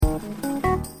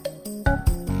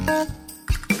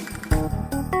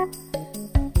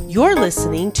You're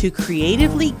listening to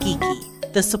Creatively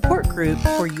Geeky, the support group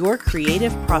for your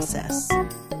creative process.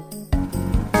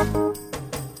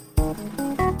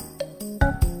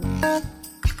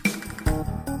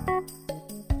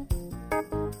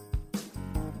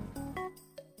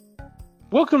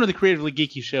 Welcome to the Creatively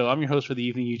Geeky Show. I'm your host for the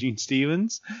evening, Eugene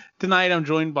Stevens. Tonight I'm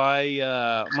joined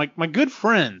by my good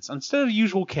friends. Instead of the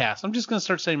usual cast, I'm just going to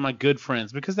start saying my good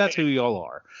friends because that's who y'all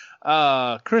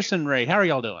are. Chris and Ray, how are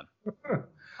y'all doing?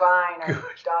 Fine.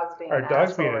 Our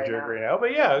dog's being a jerk right now,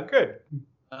 but yeah, good.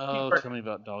 Oh, tell me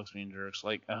about dogs being jerks.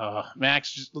 Like,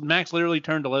 Max literally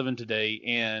turned 11 today,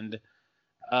 and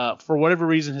for whatever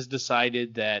reason has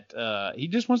decided that he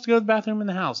just wants to go to the bathroom in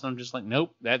the house. And I'm just like,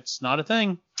 nope, that's not a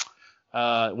thing.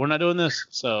 We're not doing this.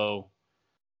 So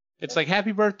it's like,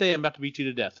 happy birthday, I'm about to beat you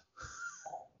to death.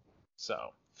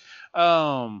 So,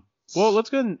 well, let's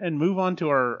go ahead and move on to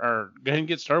our go ahead and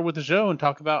get started with the show and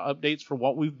talk about updates for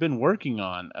what we've been working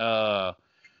on.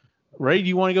 Ray, do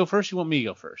you want to go first? Or you want me to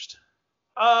go first?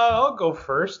 I'll go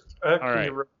first. All right.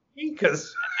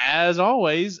 Because as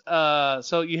always,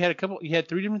 so you had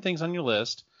three different things on your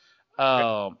list.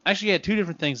 Actually, you had two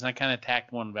different things, and I kind of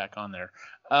tacked one back on there.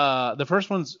 The first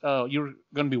one's you were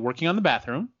going to be working on the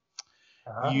bathroom.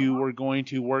 You were going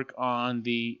to work on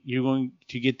you're going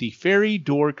to get the fairy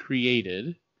door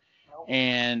created.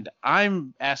 And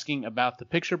I'm asking about the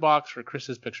picture box for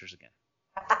Chris's pictures again.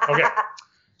 Okay.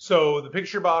 So the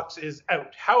picture box is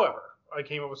out. However, I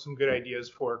came up with some good ideas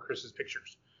for Chris's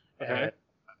pictures. Okay.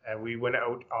 And we went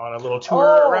out on a little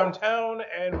tour around town,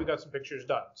 and we got some pictures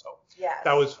done. So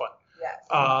that was fun. Yes.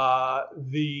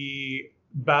 The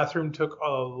bathroom took a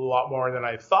lot more than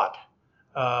I thought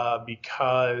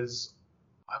because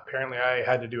apparently I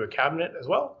had to do a cabinet as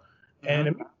well. Mm-hmm.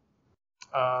 And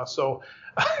so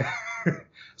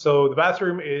the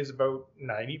bathroom is about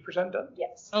 90% done.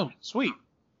 Yes. Oh, sweet.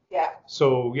 Yeah.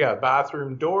 So yeah,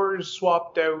 bathroom doors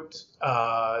swapped out.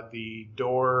 The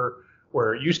door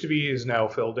where it used to be is now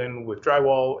filled in with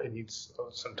drywall. It needs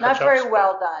some touch-ups. Not very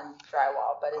well done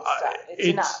drywall, but it's done. It's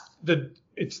enough.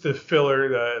 It's the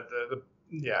filler.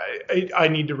 I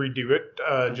need to redo it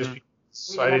just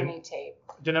because I didn't have any tape.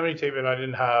 Didn't have any tape, and I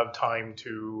didn't have time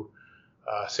to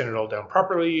sand it all down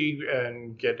properly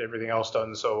and get everything else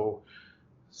done. So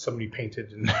somebody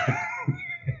painted and.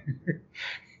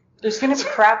 There's gonna be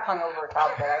crap hung over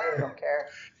top, but I really don't care.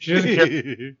 She doesn't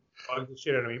care. Bugs the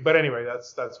shit out of me. But anyway,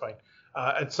 that's fine.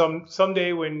 And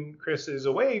someday when Chris is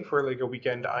away for like a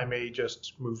weekend, I may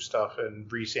just move stuff and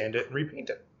resand it and repaint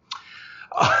it.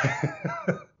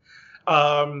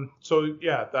 So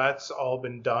yeah, that's all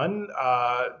been done.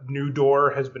 New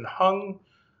door has been hung.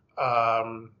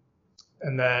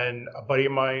 And then a buddy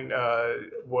of mine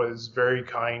was very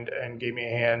kind and gave me a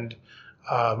hand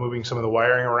moving some of the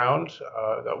wiring around,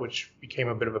 which became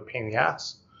a bit of a pain in the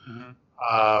ass.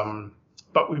 Mm-hmm.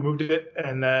 But we moved it,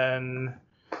 and then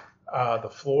the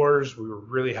floors, we were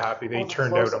really happy. They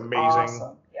turned out amazing.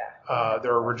 Awesome. Yeah.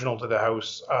 They're original to the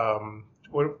house. I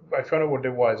found out what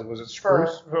it was. Was it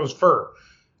spruce? Fir. It was fir.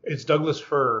 It's Douglas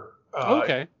fir.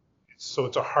 Okay. So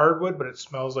it's a hardwood, but it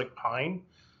smells like pine.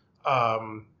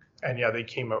 And yeah, they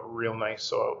came out real nice.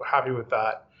 So happy with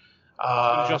that.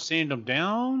 Did y'all sand them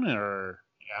down, or?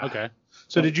 Yeah. Okay.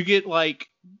 So did you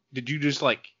just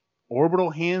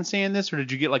orbital hand sand this, or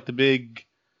did you get like the big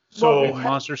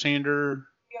monster sander?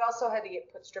 We also had to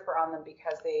put stripper on them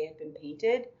because they had been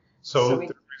painted. So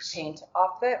we paint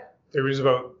off it. There was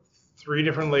about 3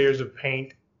 different layers of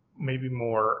paint, maybe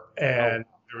more, and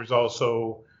there was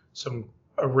also some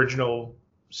original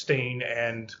stain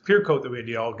and clear coat that we had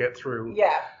to all get through.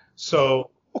 Yeah. So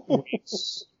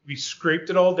we scraped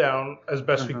it all down as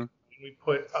best we could. We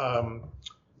put a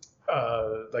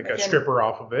stripper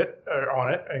off of it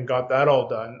on it and got that all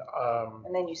done.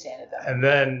 And then you sanded them. And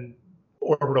then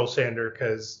orbital sander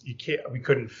because we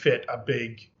couldn't fit a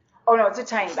big. Oh no, it's a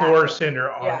tiny floor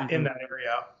sander in that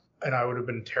area, and I would have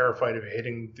been terrified of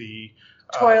hitting the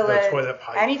toilet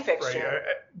pipe. Any fixture.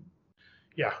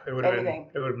 Right? It would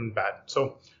have been bad.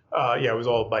 So it was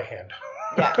all by hand.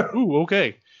 Yeah. Ooh,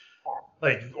 okay.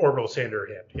 Like orbital sander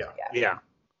hand. Yeah.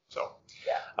 So.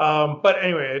 Yeah. But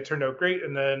anyway, it turned out great,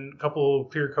 and then a couple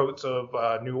clear coats of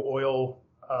new oil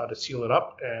to seal it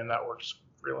up, and that works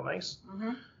real nice.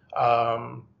 Mm-hmm.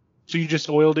 So you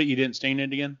just oiled it? You didn't stain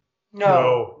it again?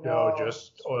 No,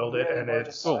 just oiled it, and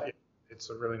it's a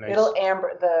really nice. It'll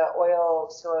amber. The oil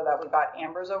sealer that we bought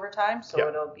ambers over time, so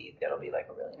it'll be like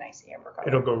a really nice amber color.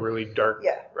 It'll go really dark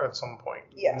at some point.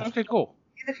 Yeah. Okay, cool.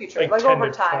 In the future, like 10 over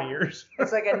to time, 20 years.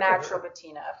 It's like a natural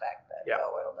patina effect that the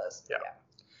oil does.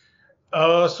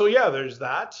 Yeah. So there's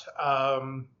that.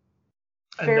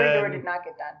 Fairy door did not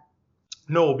get done.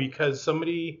 No, because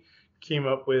somebody came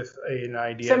up with an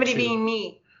idea. Somebody being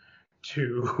me.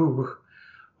 To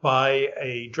buy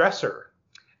a dresser,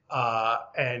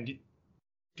 and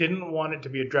didn't want it to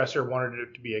be a dresser, wanted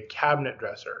it to be a cabinet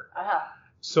dresser.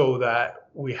 So that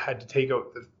we had to take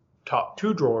out the top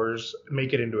 2 drawers,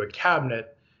 make it into a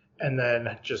cabinet, and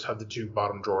then just have the 2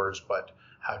 bottom drawers, but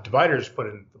have dividers put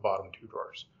in the bottom 2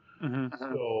 drawers.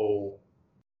 So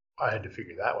I had to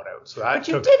figure that one out. So that but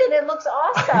you did it. It looks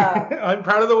awesome. I'm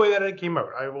proud of the way that it came out.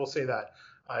 I will say that.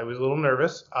 I was a little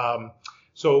nervous.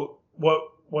 So what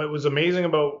was amazing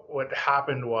about what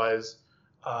happened was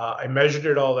I measured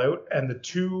it all out, and the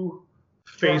 2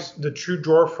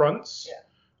 drawer fronts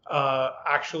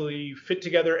actually fit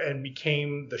together and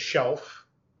became the shelf.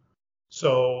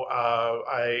 So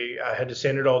I had to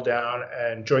sand it all down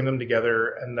and join them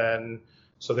together, and then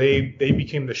so they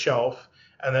became the shelf.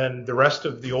 And then the rest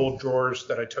of the old drawers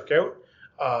that I took out,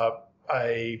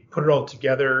 I put it all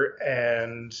together,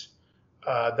 and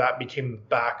that became the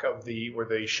back of where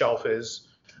the shelf is.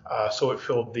 So it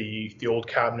filled the old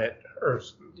cabinet or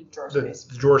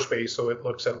the drawer space, so it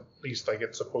looks at least like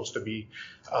it's supposed to be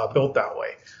built that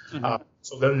way.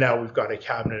 So then now we've got a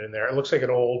cabinet in there. It looks like an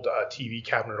old TV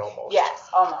cabinet almost. Yes,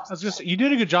 almost. You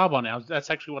did a good job on it. That's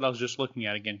actually what I was just looking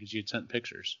at again because you had sent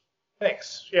pictures.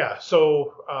 Thanks. Yeah.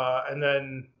 So and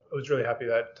then I was really happy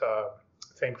that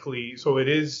thankfully, so it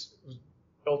is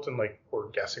built in like we're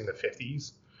guessing the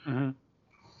 50s.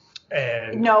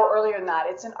 And no, earlier than that.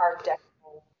 It's an Art Deco.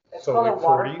 It's called like a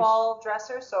waterfall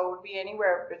dresser, so it would be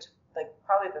anywhere between like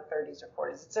probably the 30s or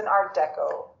 40s. It's an Art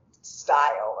Deco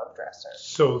style of dresser.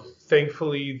 So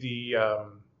thankfully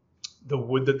the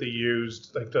wood that they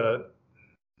used, like the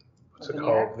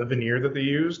veneer that they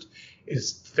used,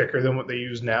 is thicker than what they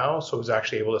use now, so it was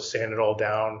actually able to sand it all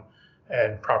down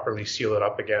and properly seal it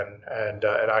up again. And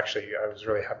it actually, I was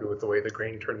really happy with the way the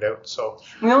grain turned out. So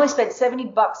we only spent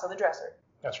 $70 on the dresser.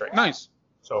 That's right. Nice.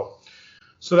 So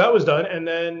that was done, and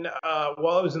then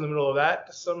while I was in the middle of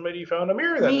that, somebody found a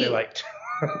mirror that they liked.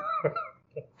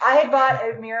 I had bought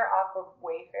a mirror off of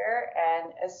Wayfair,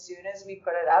 and as soon as we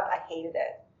put it up, I hated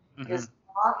it. There's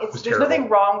nothing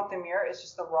wrong with the mirror. It's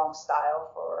just the wrong style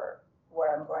for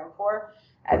what I'm going for.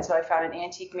 And so I found an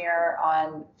antique mirror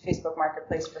on Facebook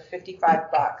Marketplace for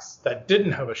 $55. That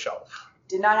didn't have a shelf.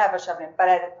 Did not have a shelf in it, but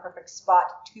I had a perfect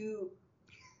spot to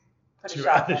put a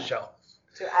shelf in.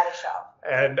 To add a shelf.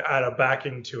 And add a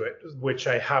backing to it, which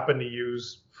I happened to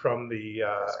use from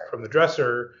the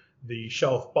dresser. The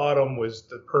shelf bottom was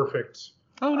the perfect.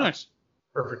 Oh, nice.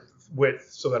 Perfect width,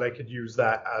 so that I could use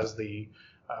that as the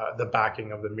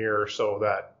backing of the mirror, so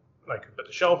that I could put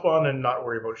the shelf on and not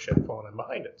worry about shit falling in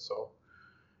behind it. So,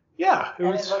 yeah, it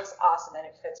looks awesome, and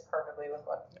it fits perfectly with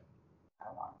what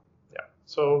I want. Yeah.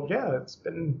 So yeah, it's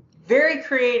been very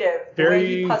creative. The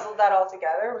way he puzzled that all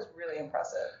together was really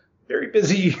impressive. Very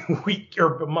busy week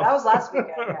or month. That was last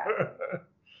weekend.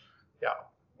 Yeah.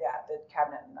 Yeah. The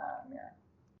cabinet and the mirror.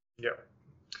 Yeah.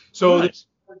 So nice.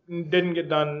 This didn't get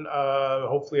done.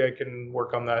 Hopefully I can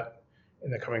work on that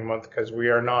in the coming month, because we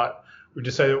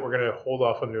decided we're going to hold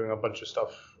off on doing a bunch of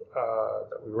stuff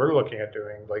that we were looking at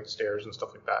doing, like stairs and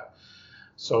stuff like that.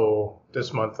 So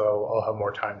this month I'll have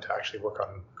more time to actually work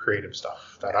on creative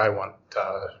stuff that I want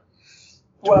to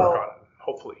work on,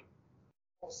 hopefully.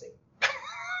 We'll see.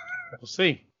 We'll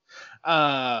see.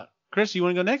 Chris, you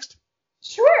want to go next?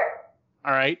 Sure.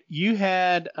 All right. You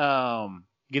had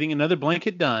getting another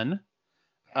blanket done,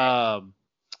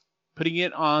 putting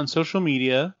it on social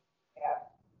media,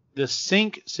 the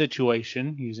sink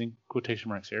situation, using quotation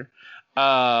marks here,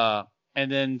 and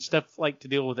then stuff like to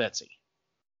deal with Etsy.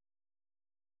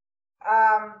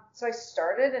 So I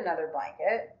started another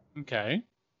blanket. Okay.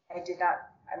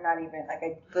 I'm not even, like,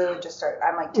 I literally just started.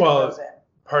 I'm like 10 rows in.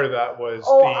 Part of that was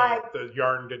the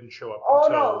yarn didn't show up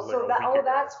until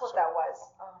that's what that was.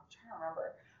 Oh, I'm trying to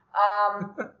remember.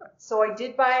 So I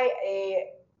did buy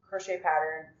a crochet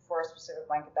pattern for a specific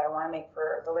blanket that I want to make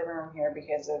for the living room here,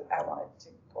 because I wanted to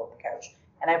go with the couch.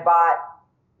 And I bought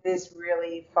this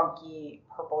really funky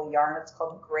purple yarn. It's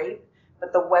called Grape.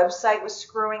 But the website was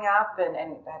screwing up, and I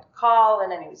had to call,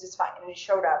 and anyways, it's fine. And it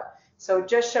showed up. So it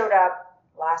just showed up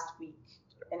last week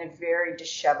in a very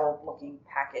disheveled looking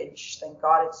package. Thank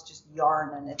God it's just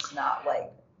yarn and it's not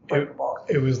like breakable.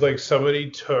 It was like somebody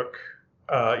took,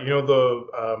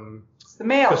 the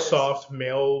soft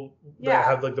mail that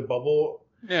had like the bubble.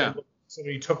 Yeah.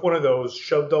 Somebody took one of those,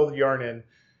 shoved all the yarn in.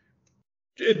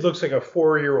 It looks like a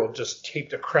 4-year-old just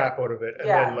taped the crap out of it, and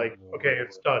then like, okay,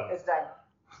 it's done. It's done.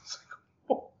 It's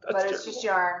like, oh, that's but it's just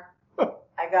yarn.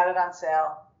 I got it on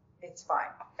sale. It's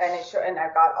fine, and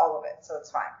I got all of it, so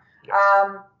it's fine. Yes.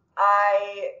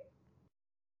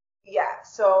 Yeah,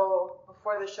 so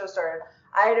before the show started,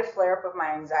 I had a flare up of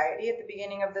my anxiety at the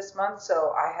beginning of this month,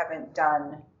 so I haven't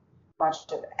done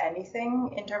much of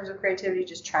anything in terms of creativity,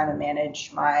 just trying to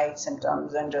manage my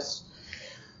symptoms and just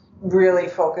really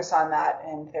focus on that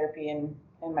in therapy and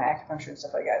my acupuncture and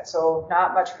stuff like that. So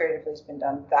not much creatively has been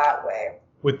done that way.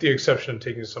 With the exception of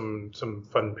taking some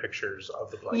fun pictures of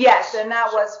the blankets. Yes, and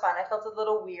that was fun. I felt a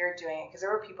little weird doing it because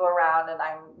there were people around, and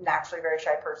I'm naturally a very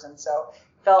shy person, so it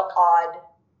felt odd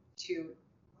to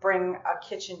bring a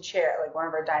kitchen chair, like one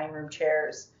of our dining room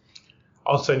chairs.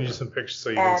 I'll send you some pictures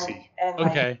so you can see. And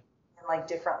like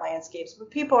different landscapes with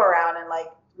people around, and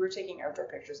like we're taking outdoor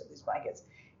pictures of these blankets.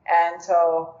 And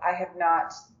so I have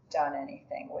not done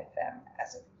anything with them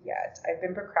as of yet. I've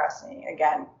been procrastinating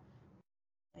again,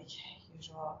 like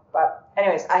usual. But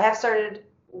anyways, I have started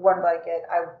one blanket.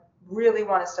 I really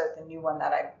want to start the new one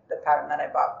the pattern that I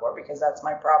bought for, because that's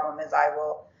my problem is I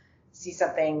will see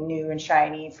something new and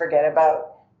shiny, forget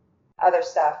about other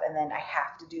stuff, and then I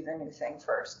have to do the new thing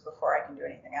first before I can do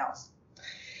anything else.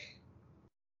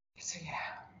 So yeah.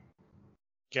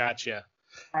 Gotcha.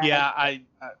 Yeah,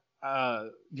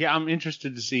 I'm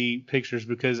interested to see pictures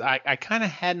because I kind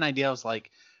of had an idea. I was like,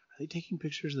 are they taking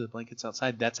pictures of the blankets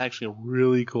outside? That's actually a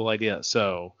really cool idea.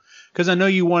 So, because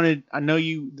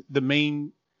the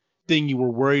main thing you were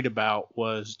worried about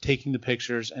was taking the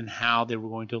pictures and how they were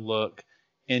going to look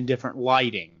in different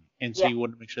lighting. And so you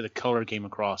wanted to make sure the color came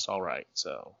across all right.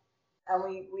 So. And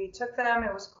we took them.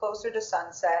 It was closer to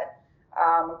sunset.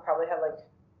 We probably had like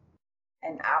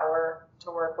an hour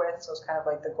to work with, so it's kind of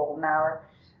like the golden hour.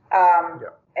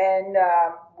 And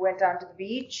went down to the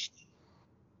beach,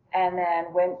 and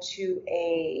then went to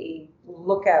a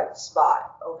lookout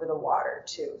spot over the water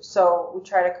too. So we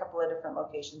tried a couple of different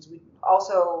locations. We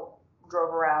also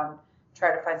drove around,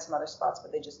 tried to find some other spots,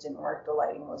 but they just didn't work. The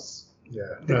lighting was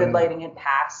the good lighting had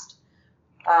passed.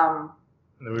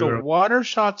 The water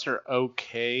shots are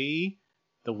okay.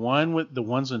 The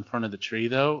ones in front of the tree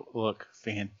though look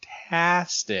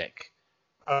fantastic.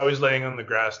 I was laying on the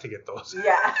grass to get those.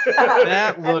 Yeah.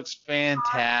 That looks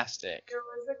fantastic. There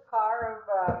was a car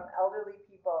of elderly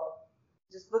people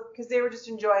just because they were just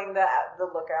enjoying the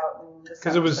lookout and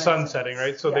because it was sunsetting,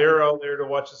 right? So they were out there to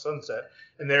watch the sunset,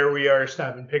 and there we are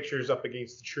snapping pictures up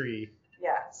against the tree.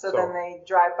 Yeah. So then they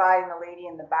drive by, and the lady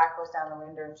in the back goes down the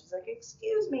window, and she's like,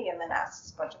 "Excuse me," and then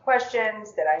asks a bunch of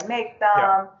questions. Did I make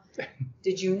them? Yeah.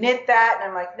 Did you knit that? And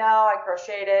I'm like, no, I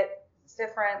crocheted it. It's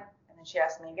different. And then she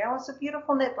asked me again, "What's a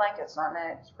beautiful knit blanket?" It's not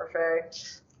knit, it's crochet.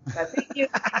 So thank you.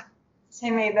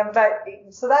 She made them, but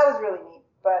so that was really neat.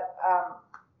 But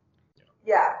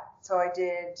yeah, so I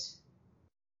did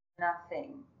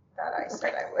nothing that I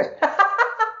said I would.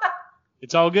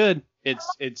 It's all good.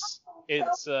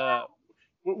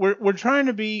 We're trying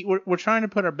to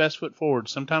put our best foot forward.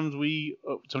 Sometimes we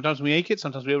make it.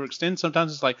 Sometimes we overextend.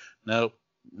 Sometimes it's like, nope,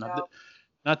 not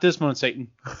this month, Satan.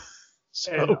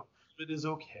 So it is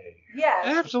okay. Yeah,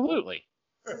 absolutely.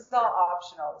 This is all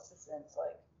optional. This isn't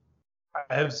like.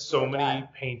 I have so many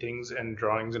paintings and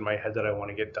drawings in my head that I want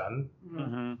to get done.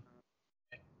 Mm-hmm.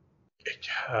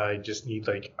 I just need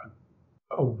like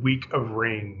a week of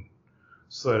rain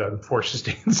so that I'm forced to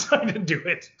stay inside and do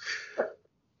it.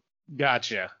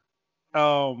 Gotcha.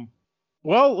 Well,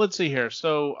 let's see here.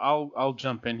 So I'll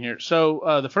jump in here.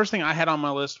 So the first thing I had on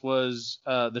my list was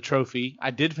the trophy.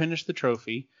 I did finish the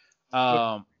trophy.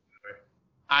 Thank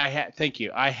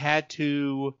you. I had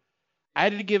to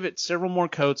give it several more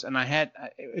coats, and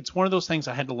it's one of those things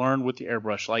I had to learn with the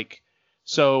airbrush. Like,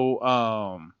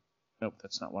 so, nope,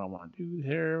 that's not what I want to do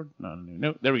here.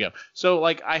 No, there we go. So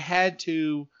like I had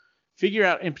to figure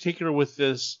out in particular with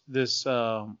this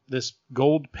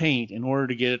gold paint, in order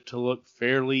to get it to look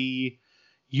fairly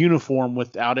uniform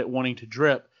without it wanting to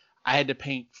drip, I had to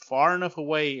paint far enough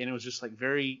away, and it was just like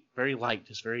very, very light,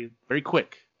 just very, very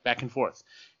quick back and forth.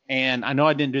 And I know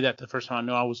I didn't do that the first time. I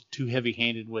know I was too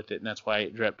heavy-handed with it, and that's why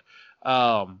it dripped.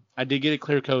 I did get a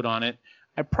clear coat on it.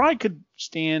 I probably could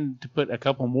stand to put a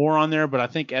couple more on there, but I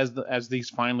think as these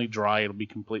finally dry, it'll be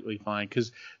completely fine.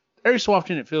 Because every so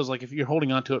often it feels like if you're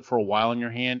holding onto it for a while in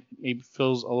your hand, it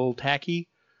feels a little tacky.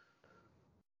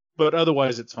 But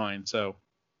otherwise, it's fine. So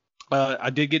I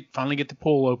did finally get the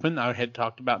pool open. I had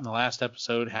talked about in the last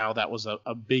episode how that was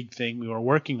a big thing we were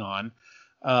working on.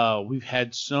 We've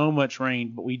had so much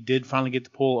rain, but we did finally get the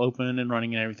pool open and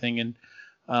running and everything. And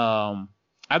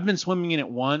I've been swimming in it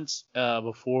once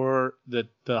before the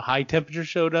high temperature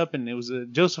showed up, and it was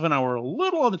Joseph and I were a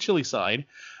little on the chilly side.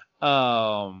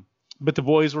 But the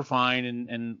boys were fine,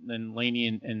 and Lainey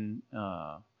and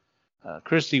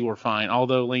Christy were fine.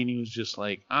 Although Lainey was just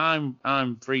like,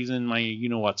 I'm freezing my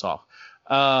what's off.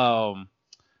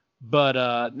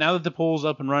 But now that the pool's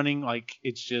up and running, like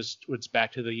it's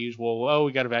back to the usual. Oh,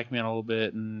 we got to vacuum out a little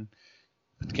bit and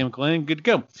put the chemical in, good to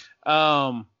go.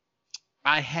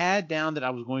 I had down that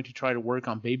I was going to try to work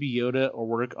on Baby Yoda or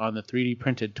work on the 3D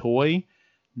printed toy.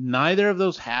 Neither of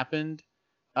those happened,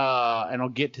 and I'll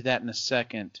get to that in a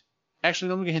second. Actually,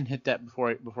 let me go ahead and hit that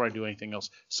before I do anything else.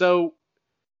 So,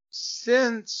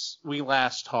 since we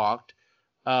last talked,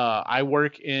 I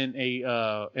work in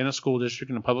a school district,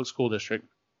 in a public school district,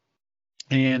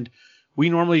 and we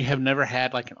normally have never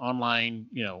had like an online,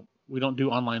 we don't do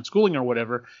online schooling or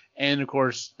whatever. And of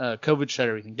course, COVID shut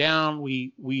everything down.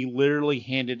 We literally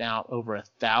handed out over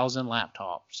 1,000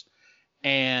 laptops.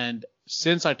 And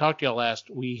since I talked to y'all last,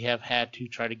 we have had to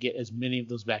try to get as many of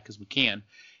those back as we can.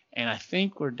 And I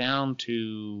think we're down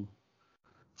to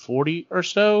 40 or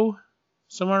so,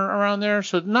 somewhere around there.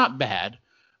 So not bad.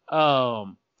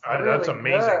 That's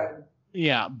amazing. Good.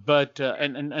 Yeah, but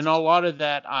and a lot of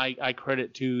that I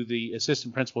credit to the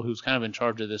assistant principal who's kind of in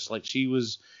charge of this. Like she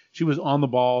was on the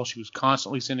ball. She was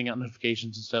constantly sending out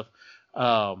notifications and stuff.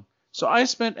 So I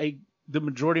spent the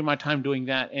majority of my time doing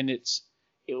that, and it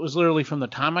was literally from the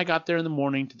time I got there in the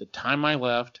morning to the time I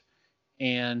left,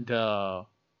 and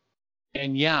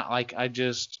yeah, like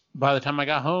by the time I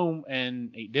got home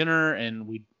and ate dinner and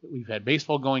we've had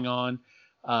baseball going on.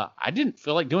 I didn't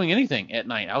feel like doing anything at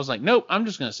night. I was like, nope, I'm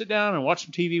just going to sit down and watch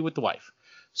some TV with the wife.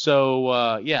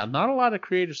 So, yeah, not a lot of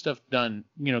creative stuff got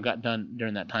done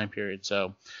during that time period.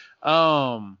 So,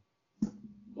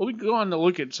 we can go on to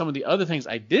look at some of the other things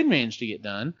I did manage to get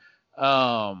done.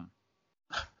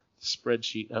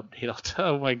 Spreadsheet update.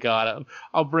 Oh my God.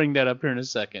 I'll bring that up here in a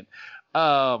second.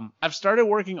 I've started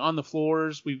working on the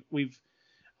floors. We've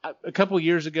a couple of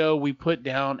years ago, we put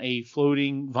down a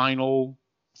floating vinyl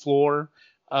floor.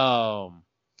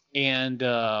 And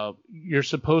you're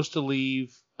supposed to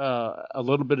leave a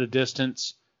little bit of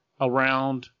distance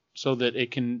around so that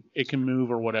it can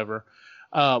move or whatever.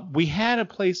 We had a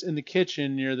place in the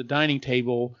kitchen near the dining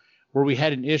table where we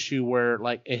had an issue where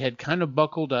like it had kind of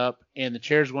buckled up and the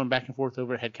chairs going back and forth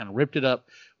over it had kind of ripped it up.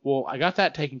 Well, I got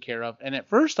that taken care of, and at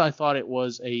first I thought it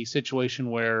was a situation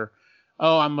where,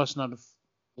 I must not have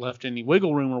left any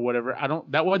wiggle room or whatever.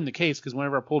 That wasn't the case, because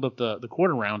whenever I pulled up the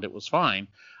quarter round, it was fine.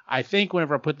 I think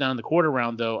whenever I put down the quarter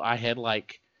round though, I had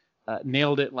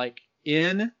nailed it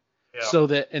in, so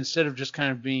that instead of just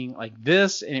kind of being like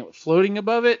this and it floating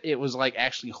above it, it was like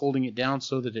actually holding it down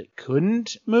so that it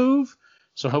couldn't move.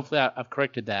 So hopefully I've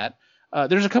corrected that.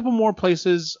 There's a couple more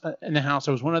places in the house.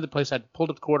 There was one other place I pulled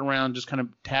up the quarter round, just kind of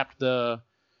tapped the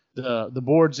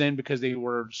boards in because they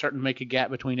were starting to make a gap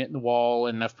between it and the wall,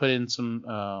 and I've put in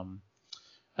some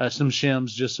shims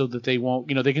just so that they won't,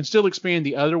 they can still expand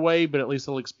the other way, but at least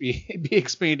they'll be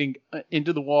expanding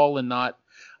into the wall and not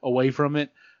away from it.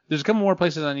 There's a couple more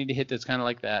places I need to hit that's kind of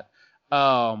like that.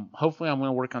 Hopefully I'm going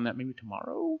to work on that maybe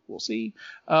tomorrow. We'll see.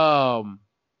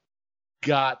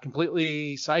 Got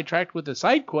completely sidetracked with the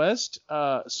side quest.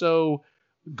 So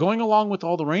going along with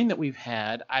all the rain that we've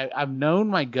had, I've known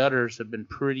my gutters have been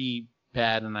pretty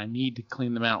bad and I need to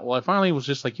clean them out. Well, I finally was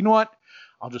just like, you know what?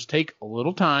 I'll just take a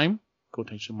little time,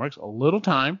 quotation marks, a little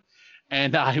time,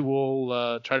 and I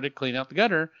will try to clean out the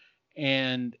gutter.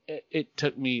 And it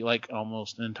took me like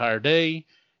almost an entire day.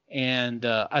 And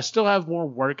I still have more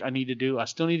work I need to do. I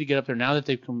still need to get up there now that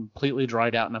they've completely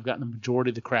dried out and I've gotten the majority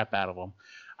of the crap out of them.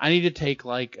 I need to take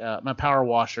my power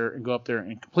washer and go up there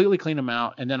and completely clean them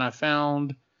out. And then I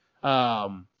found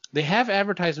they have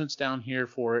advertisements down here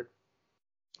for it.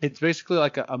 It's basically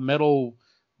like a metal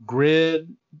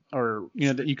grid or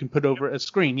that you can put over a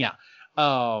screen,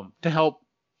 to help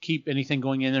keep anything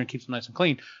going in there and keeps them nice and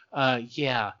clean.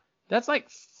 That's like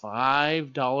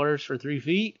 $5 for 3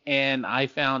 feet, and I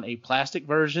found a plastic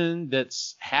version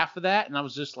that's half of that, and I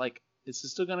was just like, this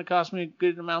is still going to cost me a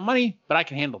good amount of money, but I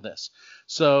can handle this.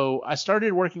 So I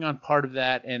started working on part of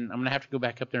that, and I'm going to have to go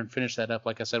back up there and finish that up,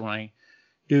 like I said, when I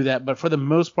do that. But for the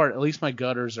most part, at least my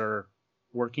gutters are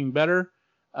working better.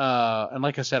 And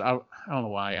like I said, I don't know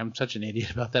why. I'm such an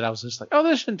idiot about that. I was just like,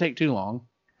 this shouldn't take too long.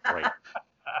 Right.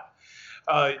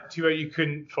 Too bad you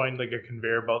couldn't find like a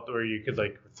conveyor belt where you could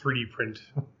like 3D print.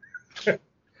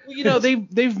 Well,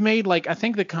 they've made I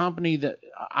think the company that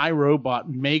iRobot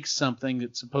makes something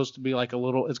that's supposed to be like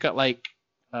it's got like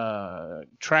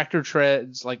tractor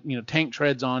treads, tank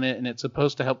treads on it, and it's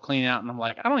supposed to help clean out. And I'm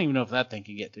like, I don't even know if that thing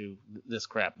can get through this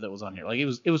crap that was on here. Like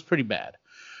it was pretty bad.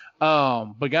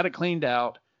 But got it cleaned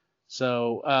out.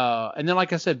 So, and then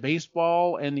like I said,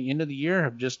 baseball and the end of the year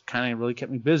have just kind of really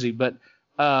kept me busy, but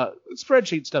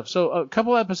spreadsheet stuff. So a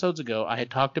couple episodes ago, I had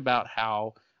talked about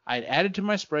how I'd added to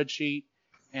my spreadsheet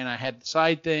and I had the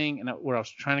side thing, and where I was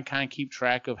trying to kind of keep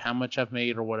track of how much I've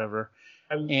made or whatever.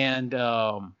 And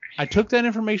I took that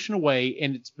information away,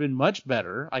 and it's been much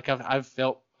better. Like I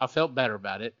felt better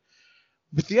about it.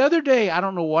 But the other day, I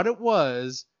don't know what it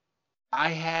was, I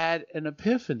had an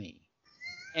epiphany.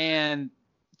 And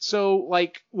so,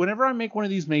 like, whenever I make one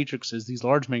of these matrices, these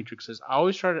large matrices, I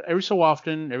always try to, every so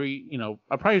often,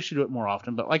 I probably should do it more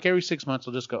often, but like every 6 months,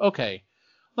 I'll just go, okay,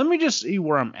 let me just see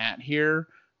where I'm at here.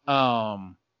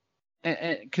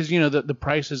 Because the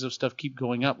prices of stuff keep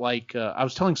going up. Like I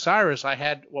was telling Cyrus, I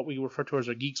had what we refer to as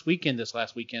our Geeks Weekend this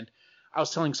last weekend. I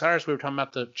was telling Cyrus we were talking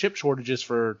about the chip shortages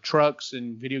for trucks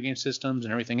and video game systems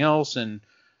and everything else, and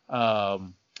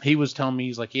he was telling me,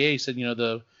 he's like, yeah, he said,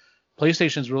 the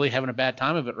PlayStation's really having a bad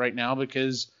time of it right now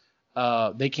because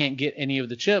they can't get any of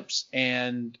the chips,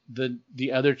 and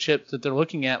the other chip that they're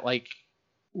looking at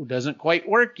doesn't quite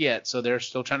work yet, so they're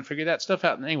still trying to figure that stuff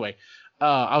out. And anyway.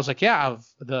 I was like, yeah,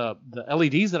 the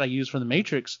LEDs that I use for the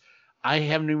Matrix, I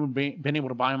haven't even been able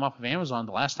to buy them off of Amazon.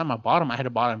 The last time I bought them, I had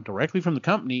to buy them directly from the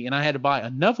company, and I had to buy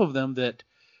enough of them that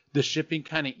the shipping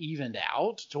kind of evened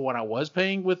out to what I was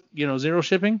paying with, zero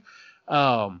shipping.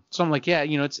 So I'm like, yeah,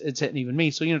 it's hitting even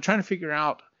me. So, trying to figure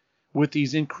out with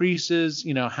these increases,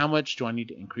 how much do I need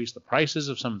to increase the prices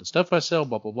of some of the stuff I sell,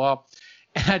 blah, blah, blah.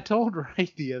 And I told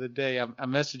Ray the other day, I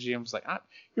messaged him, I was like,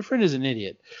 your friend is an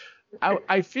idiot.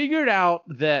 I figured out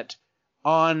that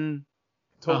on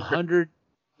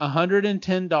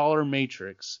 $110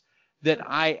 Matrix that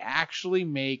I actually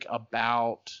make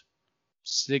about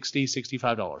 $60,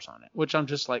 $65 on it, which I'm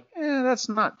just like, that's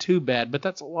not too bad, but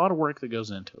that's a lot of work that goes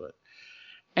into it.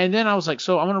 And then I was like,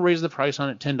 so I'm going to raise the price on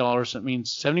it $10. So it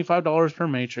means $75 per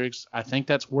Matrix. I think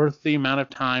that's worth the amount of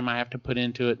time I have to put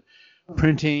into it,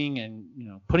 printing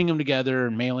and, putting them together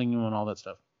and mailing them and all that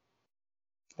stuff.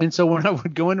 And so when I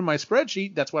would go into my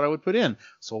spreadsheet, that's what I would put in.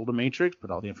 Sold a Matrix, put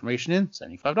all the information in,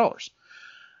 $75.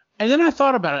 And then I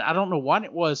thought about it. I don't know what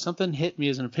it was. Something hit me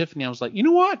as an epiphany. I was like, you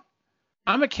know what?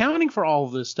 I'm accounting for all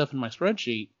of this stuff in my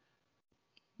spreadsheet,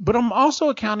 but I'm also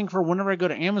accounting for whenever I go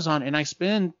to Amazon and I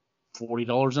spend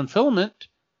 $40 on filament.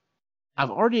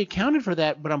 I've already accounted for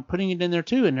that, but I'm putting it in there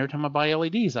too. And every time I buy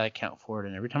LEDs, I account for it.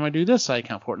 And every time I do this, I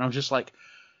account for it. And I'm just like,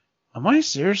 am I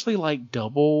seriously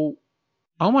double?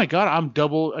 Oh my God, I'm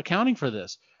double accounting for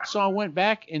this. So I went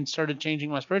back and started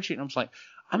changing my spreadsheet, and I was like,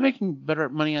 I'm making better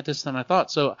money at this than I thought.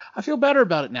 So I feel better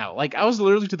about it now. I was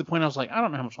literally to the point I was like, I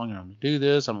don't know how much longer I'm going to do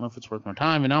this. I don't know if it's worth my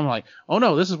time. And now I'm like, oh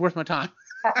no, this is worth my time.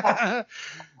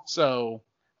 So.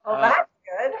 Well, that's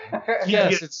good.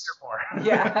 Yes, it's more.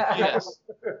 Yeah. Yes.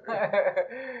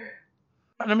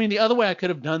 I mean, the other way I could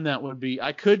have done that would be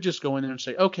I could just go in there and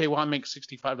say, okay, well, I make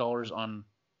 $65 on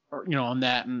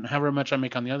that, and however much I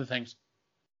make on the other things,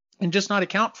 and just not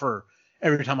account for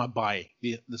every time I buy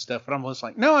the stuff. But I'm just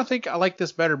like, no, I think I like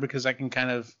this better because I can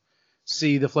kind of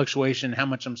see the fluctuation, how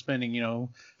much I'm spending.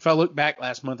 If I look back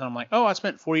last month and I'm like, oh, I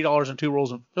spent $40 on 2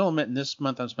 rolls of filament, and this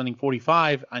month I'm spending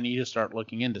 $45, I need to start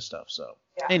looking into stuff. So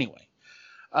Anyway,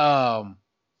 so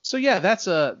yeah, that's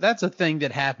a thing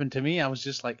that happened to me. I was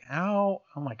just like, how?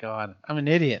 Oh my God, I'm an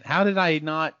idiot. How did I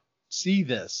not see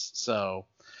this? So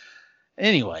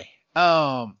anyway.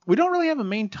 We don't really have a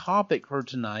main topic for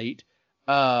tonight.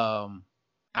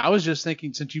 I was just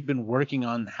thinking, since you've been working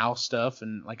on house stuff,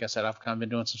 and like I said, I've kind of been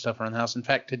doing some stuff around the house. In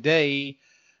fact, today,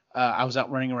 I was out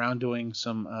running around doing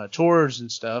some chores and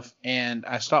stuff, and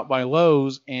I stopped by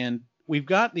Lowe's, and we've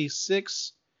got these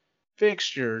 6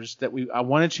 fixtures that I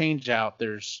want to change out.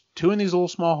 There's 2 in these little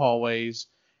small hallways,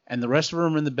 and the rest of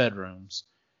them are in the bedrooms.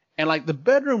 And the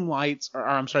bedroom lights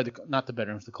not the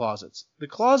bedrooms, the closets. The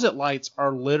closet lights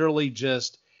are literally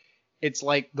just, it's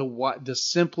like the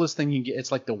simplest thing you can get.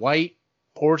 It's like the white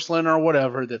porcelain or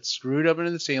whatever that's screwed up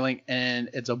into the ceiling, and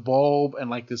it's a bulb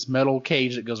and this metal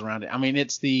cage that goes around it. I mean,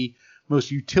 it's the most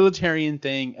utilitarian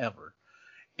thing ever.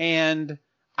 And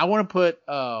I want to put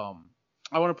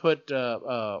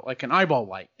an eyeball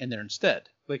light in there instead,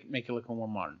 make it look a little more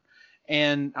modern.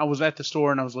 And I was at the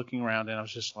store and I was looking around and I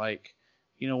was just like,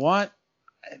 you know what,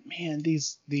 man,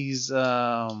 these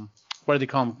what do they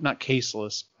call them? Not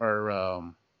caseless,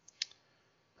 or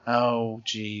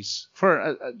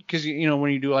because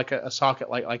when you do a socket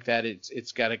light like that,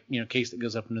 it's got a case that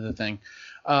goes up into the thing.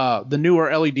 The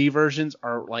newer LED versions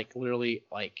are literally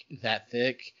that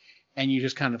thick, and you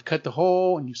just kind of cut the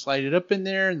hole and you slide it up in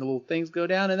there, and the little things go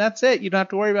down, and that's it. You don't have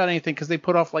to worry about anything because they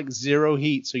put off zero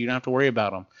heat, so you don't have to worry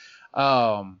about them.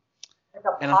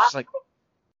 And I'm just like,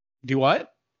 do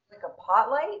what? Like a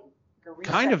pot light?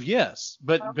 Kind of, yes,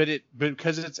 but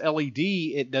because it's LED,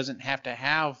 it doesn't have to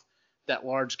have that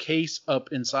large case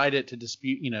up inside it to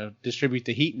distribute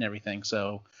the heat and everything.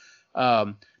 So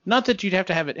Not that you'd have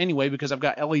to have it anyway, because I've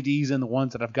got LEDs in the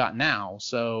ones that I've got now.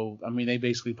 So, I mean, they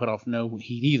basically put off no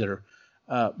heat either.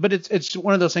 But it's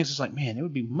one of those things that's like, man, it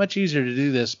would be much easier to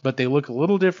do this, but they look a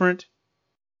little different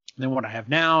than what I have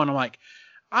now. And I'm like,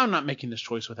 I'm not making this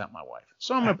choice without my wife.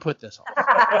 So I'm going to put this on.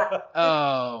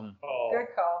 Good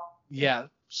call. Yeah.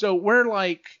 So we're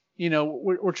like,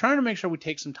 we're trying to make sure we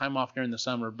take some time off during the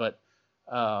summer, but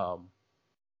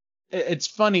it's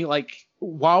funny, like,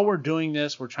 while we're doing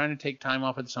this, we're trying to take time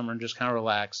off in the summer and just kind of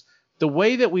relax. The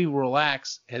way that we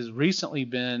relax has recently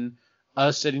been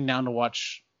us sitting down to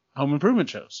watch home improvement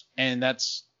shows, and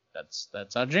that's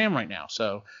our jam right now.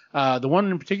 So the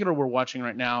one in particular we're watching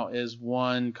right now is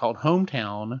one called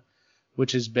Hometown,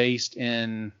 which is based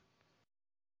in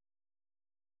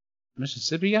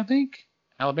Mississippi, I think,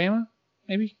 Alabama,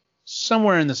 maybe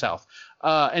somewhere in the South.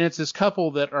 And it's this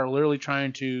couple that are literally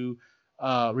trying to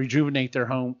rejuvenate their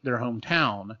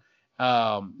hometown.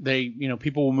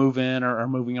 People will move in or are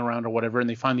moving around or whatever, and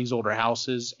they find these older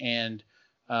houses, and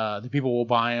the people will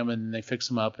buy them and they fix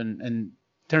them up, and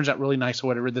it turns out really nice or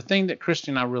whatever. The thing that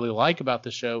Christy and I really like about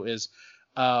the show is,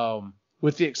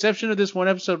 with the exception of this one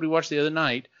episode we watched the other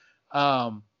night,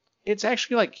 it's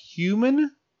actually like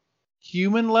human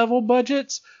level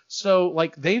budgets. So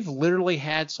like they've literally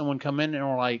had someone come in and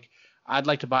were like, I'd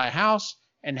like to buy a house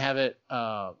and have it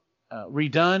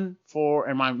redone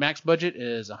and my max budget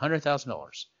is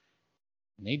 $100,000.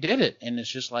 And they did it, and it's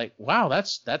just like, wow,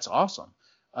 that's awesome.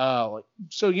 So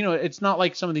it's not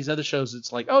like some of these other shows.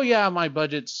 It's like, oh yeah, my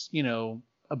budget's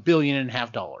 $1.5 billion.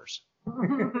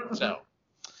 So.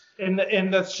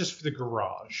 And that's just for the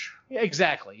garage. Yeah,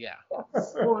 exactly. Yeah.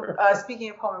 So, speaking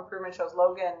of home improvement shows,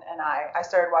 Logan and I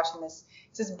started watching this.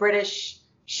 It's this British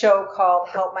show called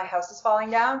Help My House Is Falling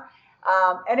Down.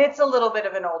 And it's a little bit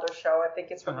of an older show. I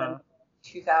think it's from the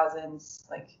 2000s,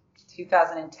 like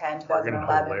 2010,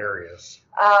 2011. Hilarious.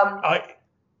 I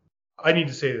need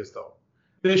to say this though.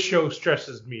 This show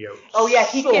stresses me out. Oh yeah,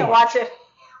 he so can't much. watch it.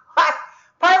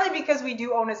 Partly because we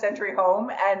do own a Century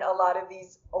home, and a lot of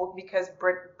these because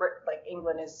like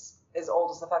England is as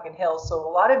old as the fucking hills, so a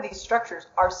lot of these structures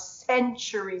are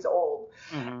centuries old.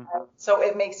 Mm-hmm. So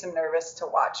it makes him nervous to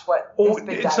watch what.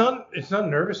 It's not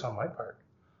nervous on my part.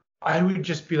 I would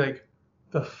just be like,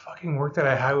 the fucking work that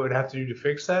I would have to do to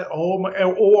fix that. Oh my!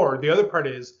 Or the other part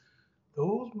is,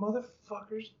 those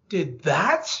motherfuckers did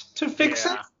that to fix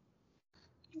it.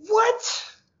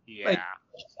 What? Yeah.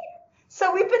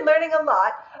 So we've been learning a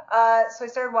lot. So I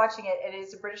started watching it, and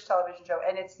it's a British television show,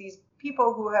 and it's these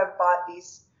people who have bought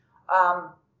these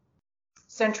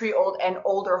century-old and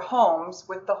older homes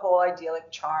with the whole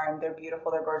idyllic charm. They're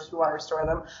beautiful, they're gorgeous, we want to restore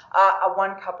them.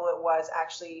 One couple, it was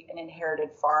actually an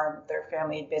inherited farm. Their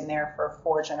family had been there for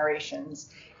 4 generations,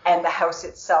 and the house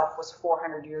itself was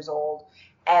 400 years old.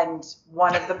 And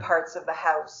one of the parts of the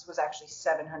house was actually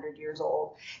 700 years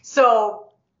old. So...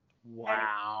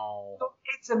 Wow. So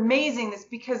it's amazing this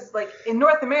because like in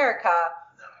North America,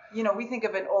 we think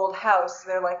of an old house.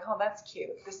 They're like, oh, that's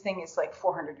cute. This thing is like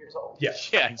 400 years old. Yeah.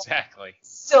 Yeah, exactly.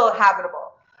 Still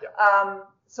habitable. Yeah.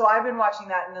 So I've been watching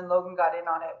that, and then Logan got in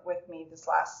on it with me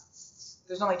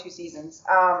there's only 2 seasons.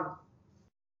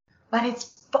 But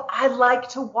I like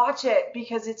to watch it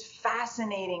because it's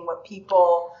fascinating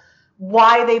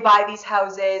why they buy these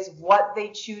houses, what they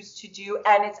choose to do,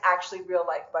 and it's actually real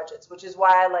life budgets, which is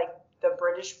why I like the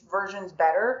British versions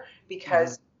better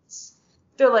because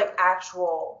they're like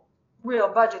actual real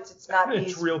budgets. It's not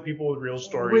it's real people with real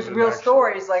stories.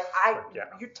 Stories. Like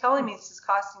you're telling me this is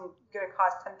going to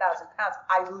cost £10,000.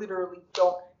 I literally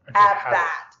don't have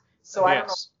that, so I don't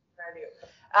know what I'm going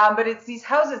to do. But it's these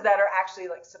houses that are actually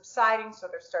like subsiding, so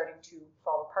they're starting to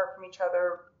fall apart from each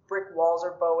other. Brick walls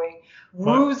are bowing,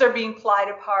 roofs are being plied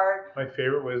apart. My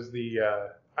favorite was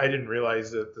I didn't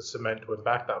realize that the cement went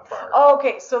back that far. Oh,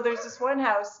 okay. So there's this one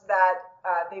house that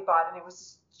they bought, and it was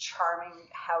this charming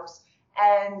house.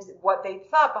 And what they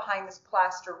thought behind this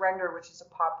plaster render, which is a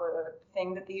popular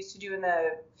thing that they used to do in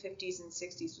the 50s and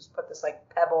 60s, was put this like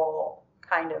pebble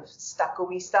kind of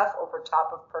stucco-y stuff over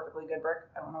top of perfectly good brick.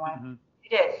 I don't know why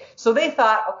they did. So they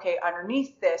thought, okay,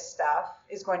 underneath this stuff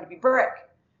is going to be brick.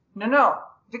 No.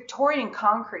 Victorian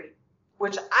concrete,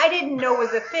 which I didn't know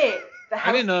was a thing.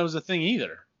 I didn't know it was a thing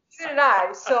either. Neither did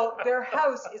I. So their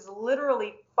house is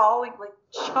literally falling, like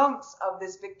chunks of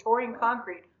this Victorian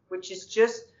concrete, which is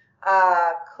just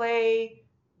clay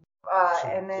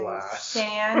and then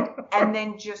sand and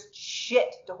then just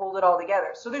shit to hold it all together.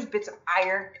 So there's bits of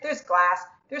iron, there's glass,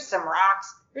 there's some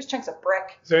rocks, there's chunks of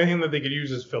brick. Is there anything that they could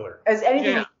use as filler? As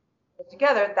anything put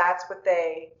together, that's what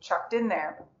they chucked in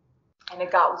there. And it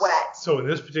got wet. So in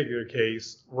this particular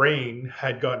case, rain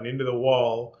had gotten into the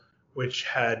wall which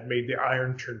had made the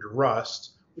iron turn to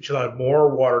rust, which allowed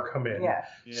more water come in. Yeah.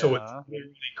 So it's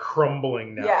literally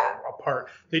crumbling now Yeah. apart.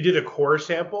 They did a core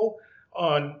sample.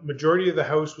 On majority of the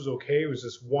house was okay. It was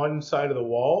this one side of the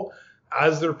wall.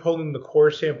 As they're pulling the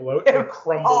core sample out, it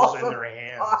crumbles in their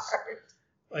hands.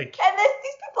 Like, and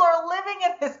these people are living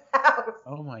in this house.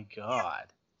 Oh my God.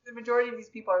 The majority of these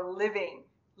people are living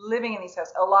in these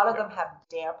houses. A lot of them have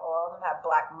damp. A lot of them have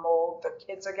black mold. Their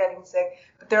kids are getting sick.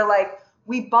 But they're like,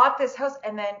 we bought this house,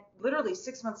 and then literally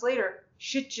 6 months later,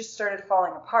 shit just started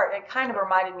falling apart. It kind of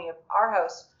reminded me of our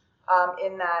house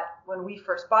in that when we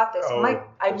first bought this,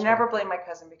 I never blamed my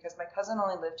cousin because my cousin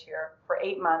only lived here for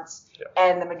 8 months,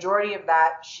 and the majority of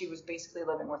that, she was basically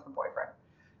living with her boyfriend.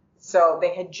 So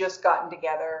they had just gotten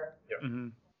together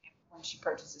when she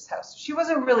purchased this house. She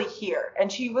wasn't really here,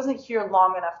 and she wasn't here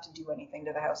long enough to do anything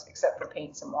to the house except for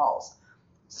paint some walls.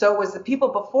 So it was the people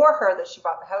before her that she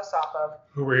bought the house off of.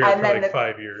 Who were here for like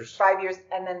 5 years. 5 years,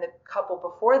 and then the couple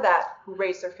before that who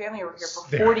raised their family were here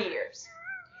for 40 years.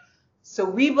 So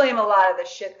we blame a lot of the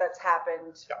shit that's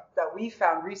happened that we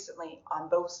found recently on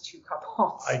those two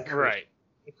couples. I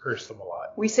curse them a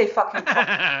lot. We say fucking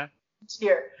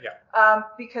here. Yeah.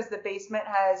 Because the basement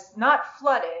has not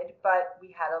flooded, but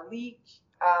we had a leak.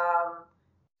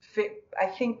 I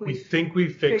think we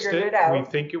fixed it. out. We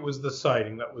think it was the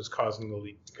siding that was causing the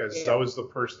leak because that was the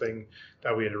first thing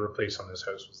that we had to replace on this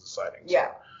house was the siding. So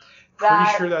yeah.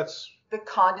 Pretty sure that's the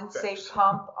condensate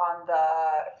pump on the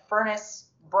furnace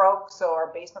broke, so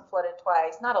our basement flooded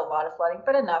twice. Not a lot of flooding,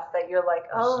 but enough that you're like,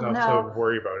 oh no. Enough to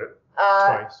worry about it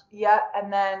twice. Yeah,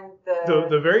 and then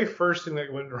the very first thing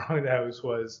that went wrong in the house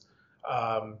was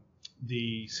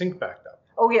the sink backed up.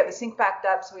 Oh yeah, the sink backed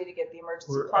up, so we had to get the emergency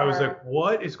plumber. I was like,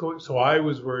 what is going? So I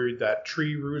was worried that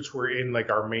tree roots were in like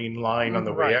our main line on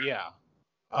the way out. Yeah.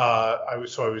 I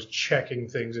was checking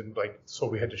things and so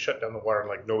we had to shut down the water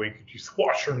and no way you could use the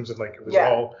washrooms and it was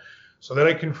all. So then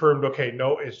I confirmed, okay,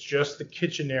 no, it's just the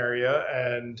kitchen area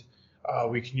and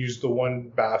we can use the one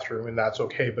bathroom and that's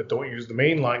okay, but don't use the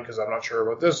main line because I'm not sure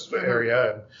about this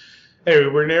area. And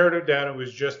anyway, we narrowed it down. It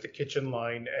was just the kitchen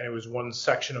line and it was one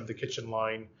section of the kitchen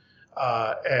line.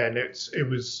 And it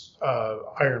was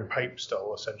iron pipe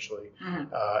still essentially.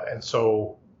 And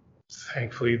so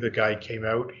thankfully the guy came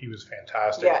out. He was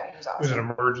fantastic. Yeah, he was awesome. It was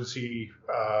an emergency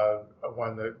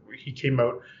one that he came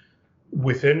out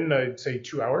within, I'd say,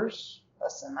 2 hours.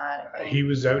 Less than that. He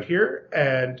was out here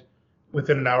and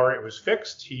within an hour it was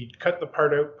fixed. He cut the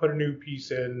part out, put a new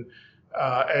piece in,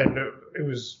 and it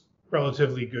was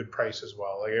relatively good price as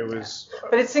well. It was.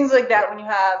 But it's things like that when you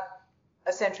have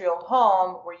a century-old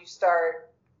home where you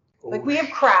start, we have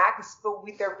cracks, but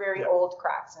they're very old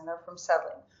cracks and they're from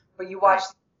settling. But you watch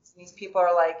these people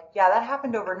are like, yeah, that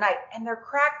happened overnight, and they're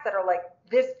cracks that are like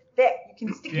this thick. You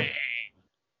can stick it.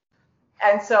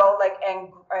 And so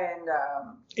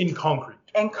in concrete.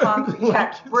 And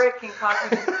concrete, brick and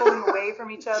concrete just pulling away from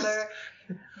each other.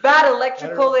 Bad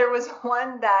electrical. There was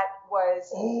one that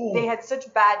was, they had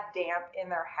such bad damp in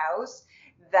their house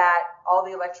that all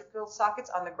the electrical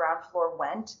sockets on the ground floor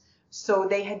went. So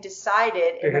they had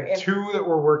decided. They had two that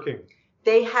were working.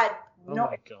 They had Oh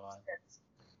my God.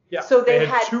 Yeah. So they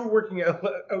had two working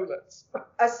outlets.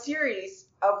 A series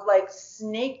of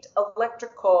snaked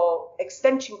electrical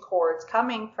extension cords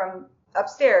coming from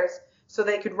upstairs so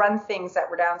they could run things that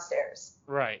were downstairs.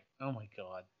 Right. Oh my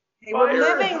God. They were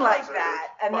living like that.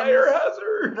 And then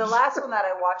hazard. The last one that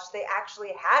I watched, they actually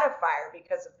had a fire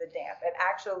because of the damp. It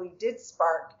actually did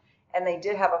spark, and they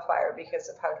did have a fire because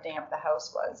of how damp the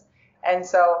house was. And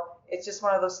so it's just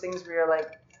one of those things where you're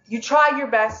like, you try your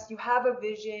best, you have a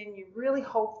vision, you're really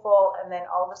hopeful, and then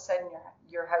all of a sudden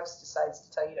your house decides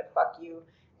to tell you to fuck you,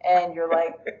 and you're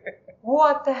like,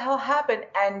 what the hell happened?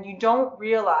 And you don't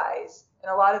realize,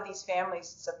 and a lot of these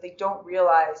families and stuff, they don't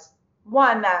realize,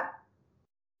 one, that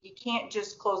you can't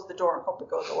just close the door and hope it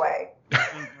goes away,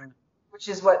 which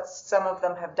is what some of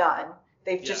them have done.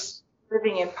 They've just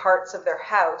living in parts of their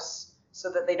house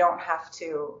so that they don't have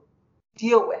to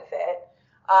deal with it.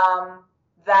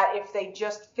 That if they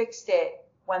just fixed it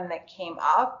when that came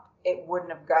up, it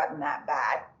wouldn't have gotten that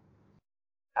bad.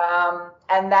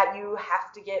 And that you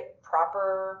have to get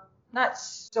proper, not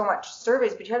so much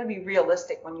surveys, but you have to be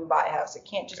realistic when you buy a house. It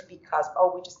can't just be because,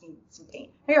 we just need some paint.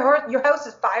 Your house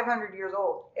is 500 years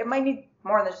old. It might need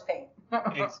more than just paint.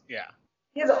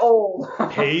 It's old.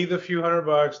 Pay the few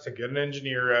 $100 to get an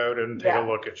engineer out and take a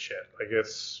look at shit.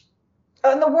 It's.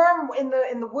 And the worm in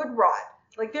the wood rot.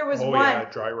 There was one.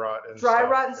 Dry rot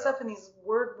and stuff, and these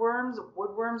woodworms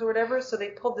or whatever. So they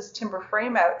pulled this timber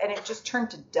frame out, and it just turned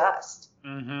to dust.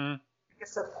 Mm-hmm.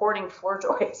 It's supporting floor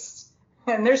joist,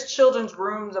 and there's children's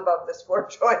rooms above this floor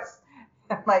joist,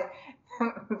 I'm like,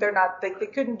 they're not. They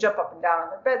couldn't jump up and down on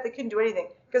their bed. They couldn't do anything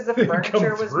because the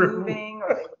furniture was moving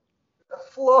or the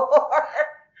floor.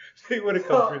 They would have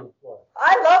come through the floor.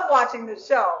 I love watching the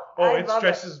show. Oh, it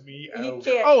stresses me out. You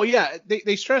can't. Oh yeah,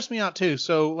 they stress me out too.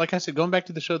 So like I said, going back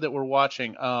to the show that we're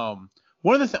watching,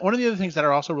 one of the other things that I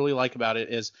also really like about it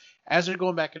is as they're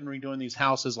going back and redoing these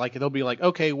houses, like they'll be like,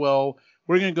 okay, well,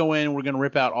 we're gonna go in and we're gonna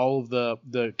rip out all of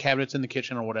the cabinets in the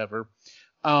kitchen or whatever.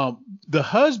 The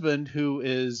husband who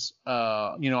is,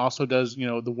 also does,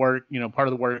 the work, part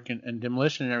of the work and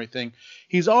demolition and everything.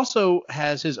 He's also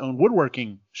has his own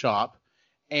woodworking shop.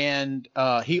 And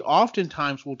he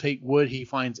oftentimes will take wood he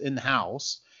finds in the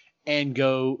house and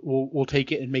we'll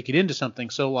take it and make it into something.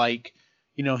 So like,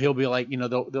 he'll be like,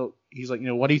 he's like,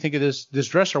 what do you think of this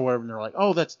dresser or whatever? And they're like,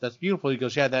 oh, that's beautiful. He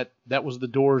goes, yeah, that was the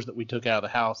doors that we took out of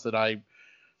the house that I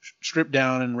stripped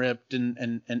down and ripped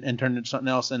and turned into something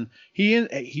else. And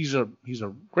he's a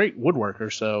great woodworker.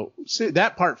 So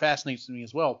that part fascinates me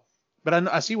as well. But I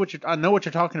know what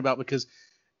you're talking about, because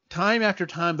time after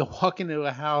time they'll walk into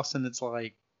a house and it's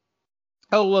like,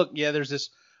 oh, look, yeah, there's this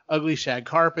ugly shag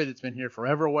carpet. It's been here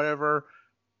forever, whatever.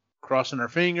 Crossing our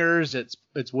fingers. It's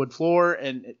wood floor.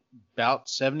 And about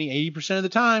 70-80% of the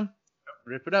time,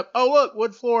 rip it up. Oh, look,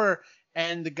 wood floor.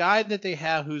 And the guy that they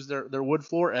have who's their wood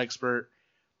floor expert,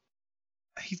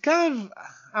 he's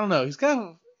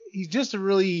just a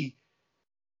really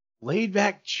laid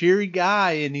back, cheery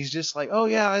guy. And he's just like, oh,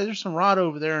 yeah, there's some rot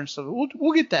over there and stuff.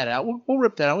 We'll get that out. We'll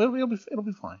rip that out. It'll be fine. It'll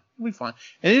be fine.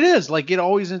 And it is, like, it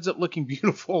always ends up looking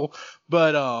beautiful.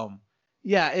 But,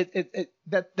 yeah,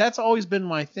 that's always been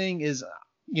my thing is,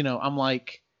 I'm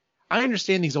like, I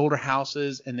understand these older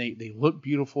houses and they look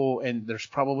beautiful and there's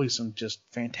probably some just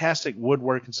fantastic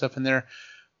woodwork and stuff in there.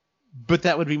 But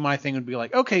that would be my thing, would be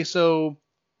like, okay, so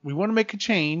we want to make a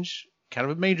change, kind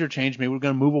of a major change. Maybe we're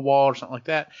going to move a wall or something like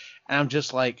that. And I'm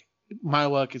just like, my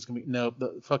luck is going to be, no,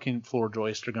 the fucking floor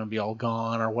joists are going to be all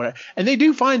gone or whatever. And they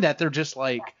do find that. They're just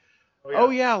like, oh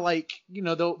yeah, like,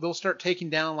 they'll start taking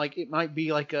down, like, it might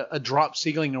be like a drop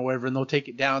ceiling or whatever, and they'll take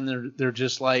it down. They're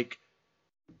just like,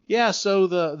 yeah, so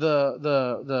the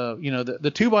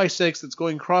 2x6 that's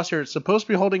going across here, it's supposed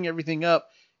to be holding everything up,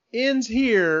 ends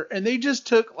here, and they just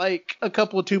took like a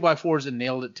couple of 2x4s and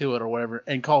nailed it to it or whatever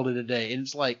and called it a day. And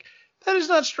it's like, that is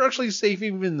not structurally safe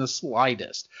even the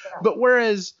slightest. Yeah. But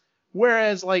whereas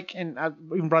like, and I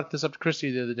even brought this up to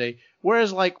Christy the other day,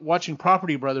 whereas like watching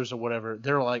Property Brothers or whatever,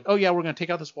 they're like, oh yeah, we're going to take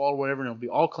out this wall or whatever and it'll be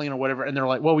all clean or whatever. And they're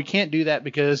like, well, we can't do that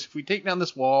because if we take down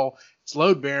this wall, it's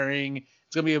load bearing.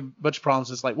 It's going to be a bunch of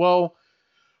problems. It's like, well,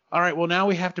 all right, well, now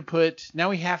we have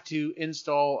to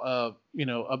install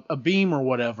a beam or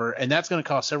whatever, and that's going to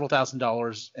cost several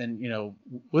 $1,000s. And,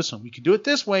 listen, we could do it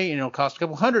this way and it'll cost a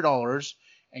couple $100s.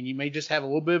 And you may just have a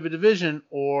little bit of a division,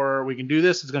 or we can do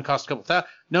this. It's going to cost a couple $1,000.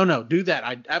 No, do that.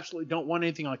 I absolutely don't want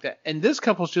anything like that. And this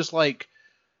couple's just like,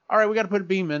 all right, we got to put a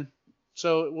beam in.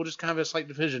 So we'll just kind of have a slight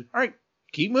division. All right,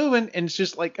 keep moving. And it's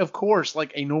just like, of course,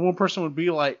 like a normal person would be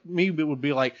like, me would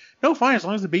be like, no, fine. As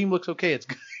long as the beam looks okay, it's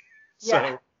good.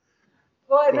 Yeah.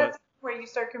 Well, and that's where you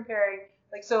start comparing.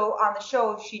 Like, so on the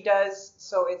show, she does,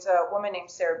 so it's a woman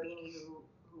named Sarah Beanie who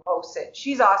hosts it.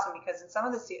 She's awesome because in some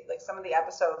of the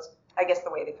episodes, I guess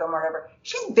the way they film or whatever,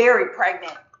 she's very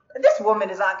pregnant. This woman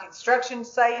is on construction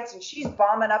sites and she's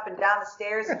bombing up and down the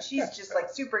stairs and she's just like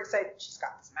super excited. She's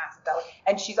got this massive belly.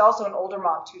 And she's also an older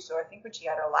mom too. So I think when she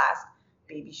had her last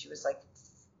baby, she was like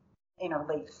in her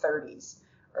late 30s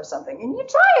or something. And you're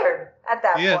tired at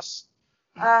that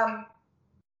point.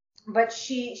 But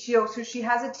she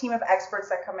has a team of experts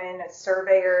that come in as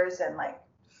surveyors and like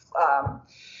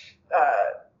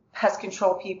pest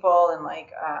control people and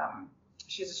like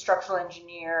she's a structural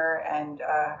engineer and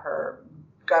her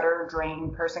gutter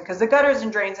drain person, because the gutters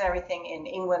and drains and everything in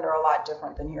England are a lot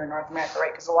different than here in North America,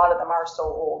 right? Because a lot of them are so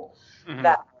old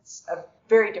that it's a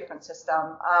very different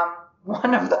system.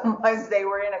 One of them was they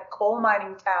were in a coal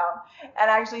mining town, and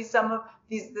actually some of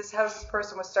this house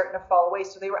person was starting to fall away,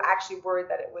 so they were actually worried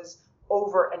that it was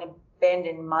over an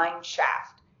abandoned mine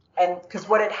shaft. And because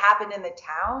what had happened in the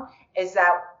town is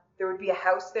that there would be a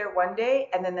house there one day,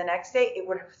 and then the next day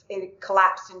it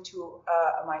collapsed into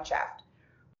a mine shaft.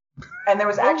 And there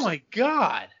was actually, oh my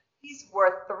God,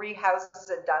 where 3 houses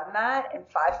had done that, and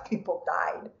 5 people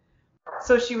died.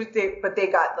 So but they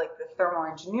got like the thermal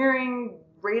engineering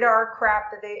radar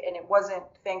crap and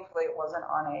thankfully it wasn't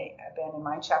on a abandoned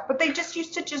mine shaft. But they just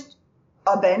used to just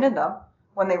abandon them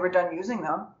when they were done using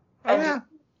them and just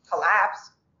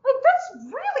collapse. Like, that's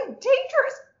really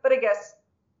dangerous. But I guess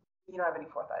you don't have any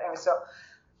forethought. Anyway, so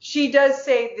She does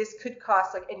say this could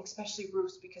cost, like, and especially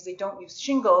roofs, because they don't use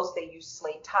shingles, they use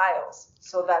slate tiles.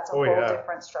 So that's a whole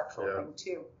different structural thing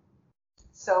too.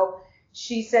 So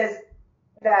she says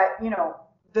that, you know,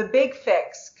 the big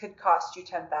fix could cost you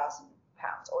 £10,000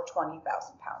 or £20,000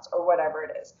 or whatever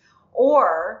it is.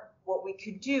 Or what we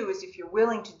could do is, if you're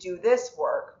willing to do this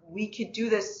work, we could do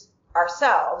this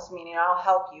ourselves, meaning I'll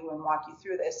help you and walk you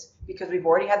through this, because we've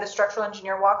already had the structural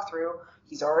engineer walk through.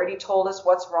 He's already told us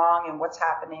what's wrong and what's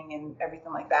happening and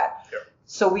everything like that. Yep.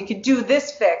 So we could do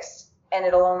this fix, and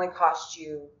it'll only cost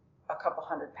you a couple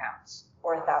 £100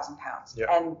 or £1,000, yep.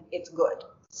 And it's good.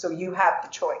 So you have the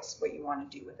choice what you want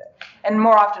to do with it. And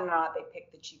more often than not, they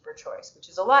pick the cheaper choice, which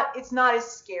is a lot. It's not as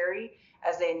scary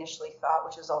as they initially thought,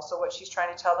 which is also what she's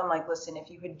trying to tell them. Like, listen, if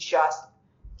you had just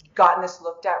gotten this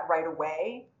looked at right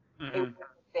away, it would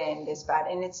have been this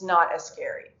bad. And it's not as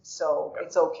scary. So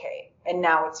it's okay. And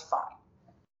now it's fine.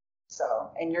 So,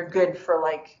 and you're good for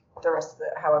like the rest of the,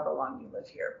 however long you live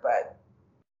here. But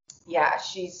yeah,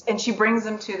 she brings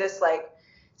them to this like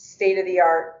state of the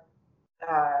art,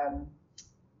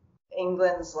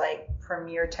 England's like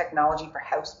premier technology for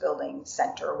house building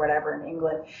center or whatever in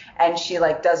England. And she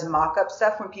like does mock-up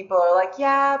stuff when people are like,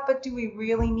 yeah, but do we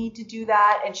really need to do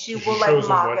that? And she will like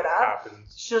mock it up.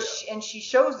 And she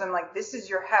shows them like, this is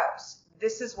your house.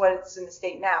 This is what's in the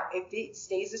state now. If it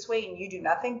stays this way and you do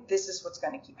nothing, this is what's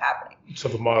going to keep happening. So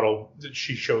the model,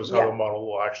 she shows how the model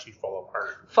will actually fall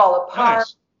apart.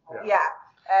 Nice. Yeah.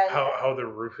 And how the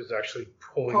roof is actually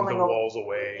pulling the walls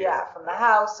away. Yeah, from the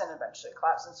house and eventually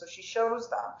collapse. And so she shows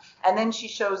them. And then she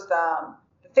shows them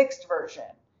the fixed version.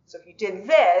 So if you did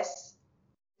this,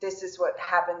 this is what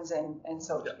happens. And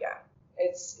so,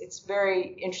 it's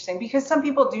very interesting, because some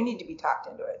people do need to be talked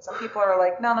into it. Some people are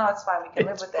like, no, it's fine. We can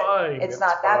live with it. It's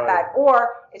not that bad.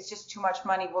 Or it's just too much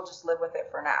money. We'll just live with it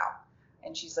for now.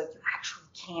 And she's like, you actually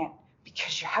can't,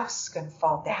 because your house is going to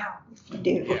fall down if you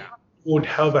do. Yeah. You won't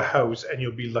have a house, and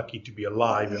you'll be lucky to be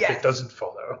alive if it doesn't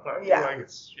fall down.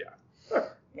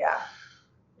 Yeah.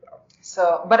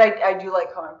 So, but I do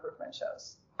like home improvement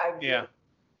shows. I do.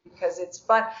 Because it's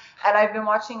fun. And I've been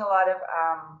watching a lot of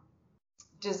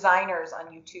designers on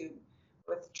YouTube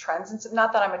with trends and stuff.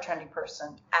 Not that I'm a trendy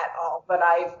person at all, but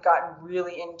I've gotten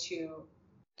really into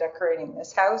decorating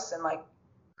this house and like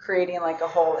creating like a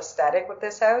whole aesthetic with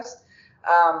this house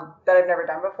that I've never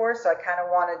done before. So I kind of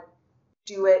want to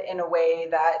do it in a way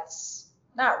that's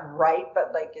not right,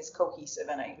 but like is cohesive,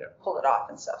 and I pull it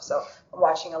off and stuff. So I'm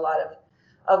watching a lot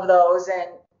of those,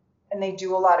 and they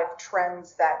do a lot of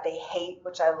trends that they hate,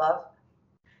 which I love.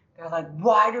 They're like,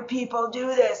 why do people do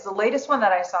this? The latest one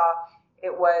that I saw,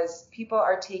 it was people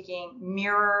are taking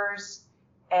mirrors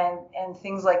and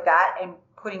things like that and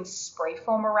putting spray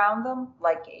foam around them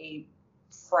like a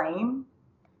frame.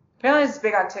 Apparently it's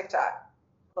big on TikTok.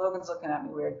 Logan's looking at me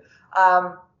weird.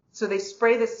 So they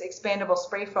spray this expandable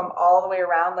spray foam all the way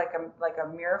around like a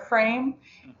mirror frame,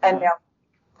 and they'll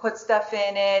put stuff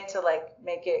in it to like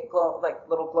make it glow, like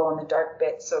little glow in the dark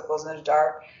bits, so it glows in the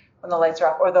dark when the lights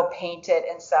are off, or they'll paint it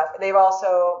and stuff. They've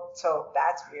also, so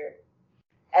that's weird.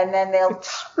 And then it's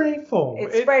spray foam.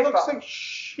 It looks like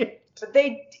shit. But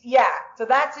so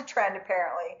that's a trend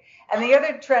apparently. And the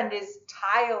other trend is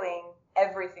tiling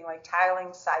everything, like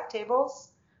tiling side tables.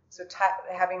 So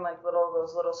having like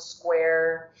those little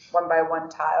square 1x1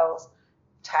 tiles,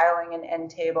 tiling an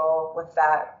end table with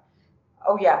that.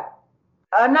 Oh yeah,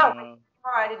 I did not know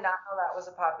that was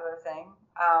a popular thing.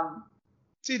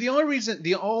 See,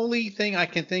 the only thing I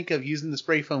can think of using the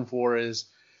spray foam for is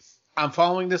I'm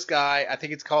following this guy. I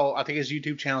think his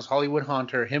YouTube channel is Hollywood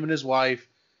Haunter. Him and his wife.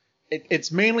 It's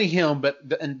mainly him, but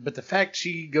the fact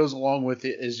she goes along with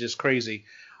it is just crazy.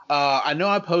 I know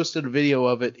I posted a video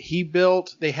of it.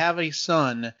 They have a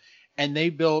son, and they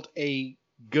built a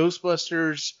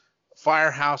Ghostbusters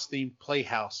firehouse themed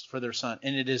playhouse for their son.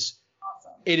 And it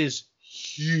is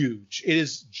huge. It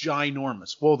is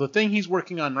ginormous. Well, the thing he's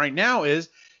working on right now is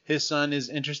his son is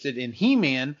interested in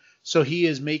He-Man. So he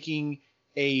is making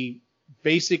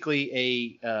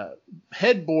basically a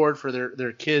headboard for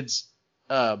their kid's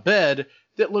bed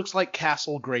that looks like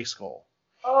Castle Grayskull.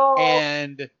 Oh.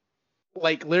 And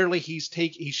like literally he's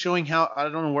showing how, I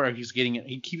don't know where he's getting it.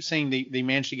 He keeps saying they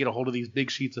managed to get a hold of these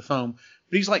big sheets of foam,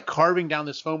 but he's like carving down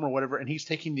this foam or whatever, and he's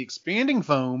taking the expanding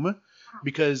foam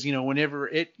because,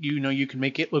 whenever you can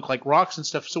make it look like rocks and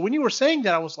stuff. So when you were saying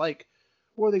that, I was like,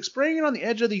 were they spraying it on the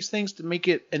edge of these things to make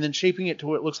it and then shaping it to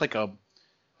where it looks like a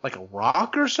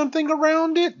rock or something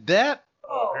around it?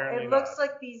 It looks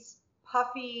like these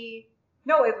puffy.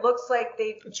 No, it looks like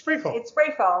It's spray foam. It's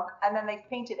spray foam, and then they've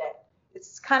painted it.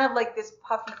 It's kind of like this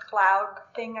puffy cloud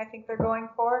thing I think they're going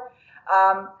for.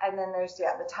 And then there's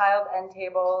the tiled end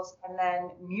tables, and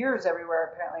then mirrors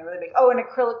everywhere. Apparently, really big. Oh, and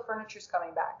acrylic furniture's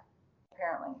coming back.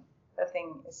 Apparently, the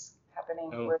thing is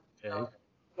happening. Okay.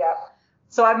 Yeah.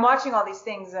 So I'm watching all these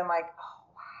things, and I'm like, oh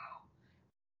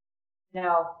wow.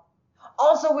 No.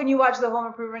 Also, when you watch the home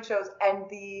improvement shows and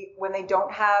when they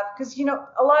don't have, because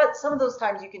some of those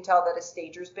times you can tell that a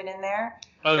stager's been in there.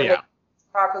 Oh yeah.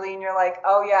 Properly, and you're like,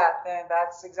 oh yeah, then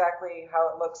that's exactly how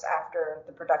it looks after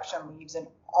the production leaves, and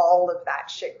all of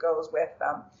that shit goes with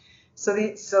them. So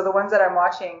the ones that I'm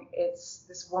watching, it's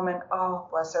this woman. Oh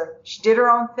bless her, she did her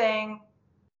own thing.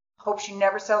 Hope she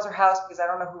never sells her house because I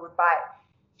don't know who would buy it.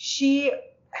 She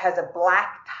has a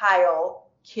black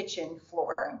tile kitchen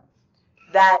flooring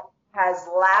that has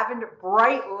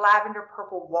bright lavender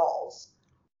purple walls.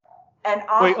 And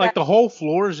wait, like the whole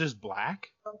floor is just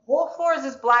black? The whole floor is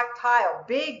this black tile,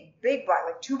 big black,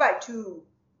 like 2 by 2,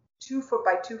 2 foot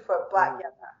by 2 foot black. Yeah.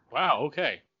 Wow.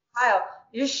 Okay. Tile,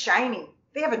 it's just shiny.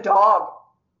 They have a dog.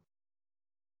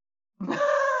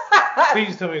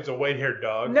 Please tell me it's a white-haired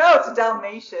dog. No, it's a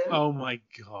Dalmatian. Oh my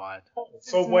God.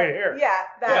 So white hair. Yeah,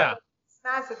 Yeah.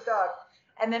 massive dog.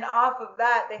 And then off of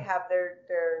that, they have their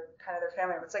kind of their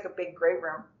family room. It's like a big great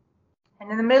room. And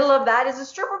in the middle of that is a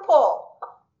stripper pole.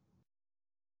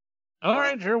 All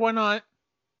right, sure, why not?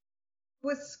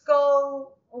 With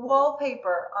skull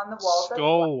wallpaper on the walls.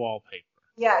 Skull wallpaper.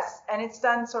 Yes, and it's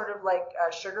done sort of like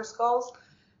sugar skulls.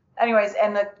 Anyways,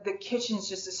 and the kitchen is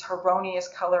just this erroneous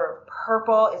color of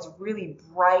purple. It's really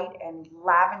bright and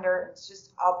lavender. It's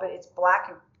just but it's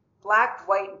black,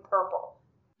 white, and purple.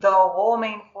 The whole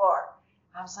main floor.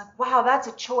 I was like, wow, that's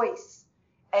a choice.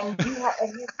 And you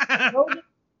have no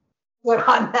put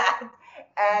on that.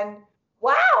 And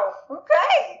wow,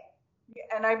 okay.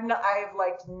 And I've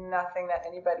liked nothing that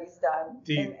anybody's done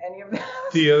in any of that.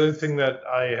 The other thing that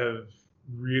I have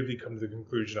really come to the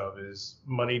conclusion of is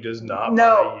money does not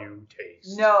buy you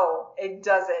taste. No, it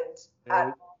doesn't.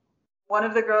 No. One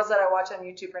of the girls that I watch on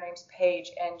YouTube, her name's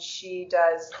Paige, and she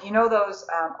does, those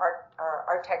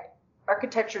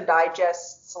Architecture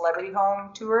Digest celebrity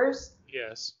home tours?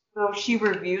 Yes. So she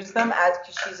reviews them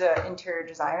because she's an interior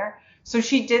designer. So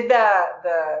she did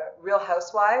the Real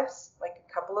Housewives, like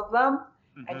a couple of them,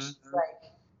 and she's like,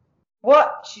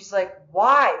 what? She's like,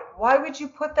 why? Why would you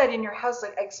put that in your house?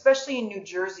 Like, especially in New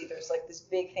Jersey, there's like this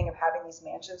big thing of having these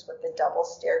mansions with the double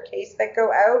staircase that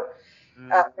go out,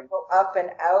 that go up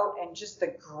and out, and just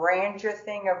the grandeur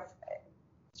thing of.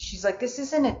 She's like, this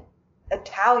isn't an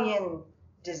Italian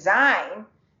design.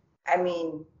 I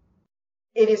mean,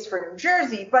 it is for New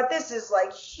Jersey, but this is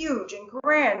like huge and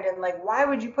grand, and like, why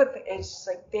would you it's just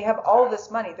like they have all this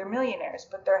money. They're millionaires,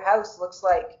 but their house looks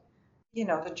like,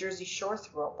 the Jersey Shore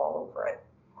threw up all over it.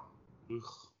 Ugh.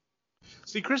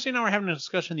 See, Christy and I were having a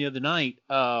discussion the other night.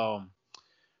 The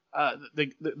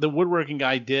woodworking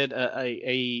guy did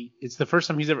it's the first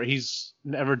time he's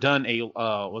never done a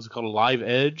what's it called, a live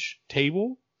edge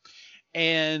table,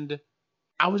 and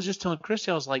I was just telling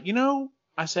Christy, I was like,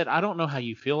 I said, I don't know how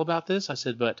you feel about this. I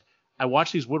said, but I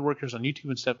watch these woodworkers on YouTube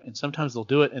and stuff, and sometimes they'll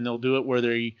do it, and they'll do it where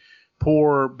they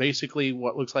pour basically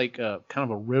what looks like kind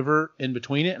of a river in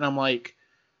between it. And I'm like,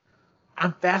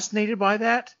 I'm fascinated by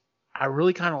that. I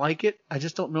really kind of like it. I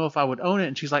just don't know if I would own it.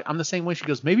 And she's like, I'm the same way. She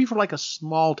goes, maybe for like a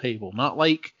small table, not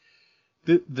like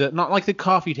not like the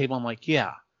coffee table. I'm like,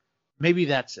 yeah, maybe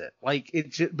that's it. Like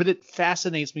but it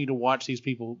fascinates me to watch these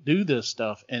people do this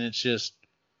stuff, and it's just.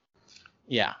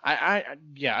 Yeah, I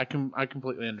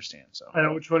completely understand. So I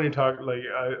know which one you talk. Like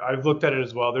I've looked at it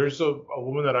as well. There's a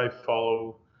woman that I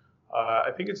follow.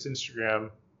 I think it's Instagram.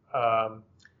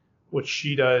 What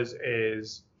she does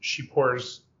is she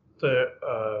pours the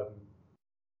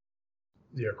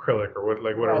acrylic or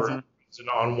whatever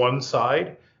on one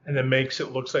side, and then makes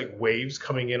it looks like waves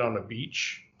coming in on a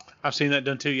beach. I've seen that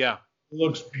done too. Yeah, it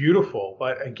looks beautiful,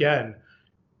 but again.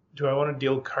 Do I want to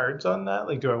deal cards on that?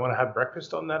 Like, do I want to have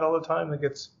breakfast on that all the time? Like,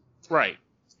 it's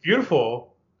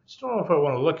beautiful. I just don't know if I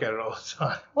want to look at it all the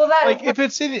time. Well, if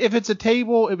it's a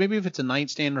table, maybe if it's a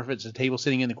nightstand or if it's a table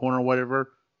sitting in the corner or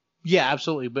whatever, yeah,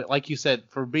 absolutely. But like you said,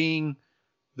 for being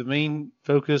the main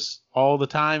focus all the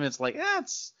time, it's like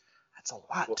that's a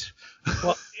lot.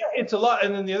 Well, it's a lot.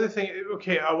 And then the other thing,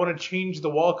 okay, I want to change the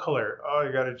wall color. Oh,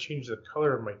 I got to change the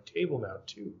color of my table now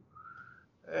too.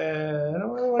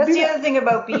 That's the other thing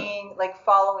about being like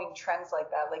following trends like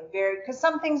that, like because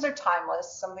some things are timeless,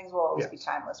 some things will always be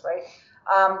timeless, right?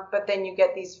 But then you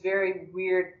get these very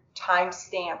weird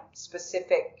timestamp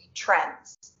specific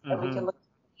trends, and we can look at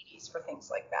the 80s for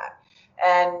things like that,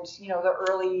 and the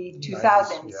early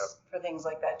 2000s for things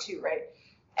like that too, right?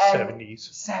 And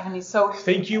 70s. So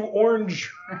thank you,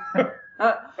 orange.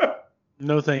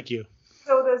 No, thank you.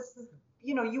 So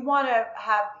you want to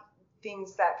have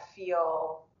things that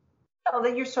feel,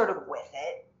 that you're sort of with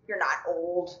it. You're not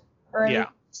old or anything. Yeah.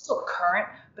 Still current,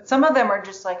 but some of them are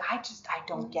just like, I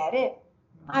don't get it.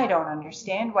 I don't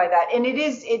understand why that. And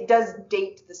it does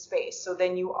date the space. So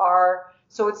then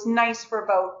so it's nice for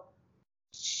about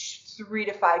 3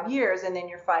 to 5 years, and then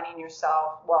you're finding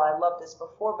yourself, well, I loved this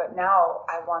before, but now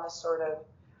I want to sort of,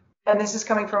 and this is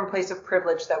coming from a place of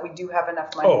privilege that we do have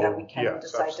enough money that we can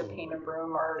decide absolutely. to paint a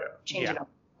room or change Yeah. it up.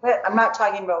 But I'm not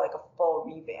talking about like a full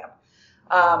revamp.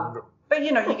 But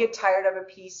you get tired of a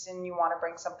piece and you want to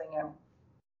bring something in.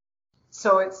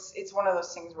 So it's one of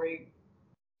those things where you're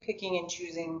picking and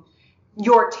choosing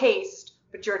your taste,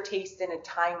 but your taste in a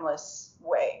timeless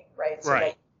way, right? So that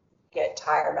you get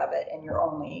tired of it and you're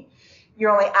only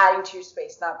adding to your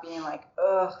space, not being like,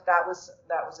 ugh, that was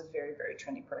a very, very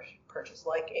trendy purchase,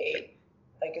 like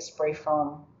a spray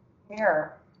foam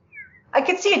mirror. I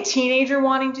could see a teenager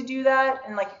wanting to do that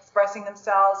and like expressing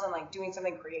themselves and like doing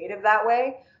something creative that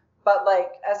way. But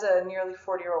like as a nearly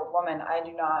 40-year-old woman, I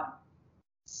do not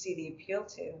see the appeal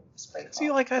to spray foam.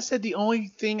 See, like I said, the only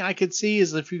thing I could see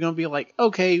is if you're going to be like,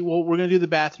 okay, well, we're going to do the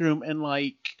bathroom and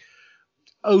like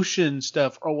ocean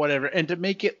stuff or whatever, and to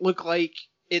make it look like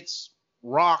it's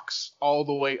rocks all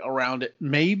the way around it,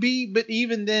 maybe. But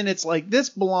even then, it's like this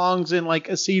belongs in like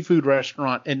a seafood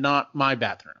restaurant and not my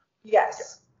bathroom.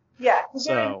 Yes. Yeah.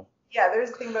 So. Yeah,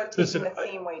 there's a thing about taking the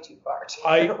theme way too far. Too.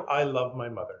 I love my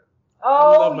mother.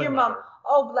 Oh, your mom.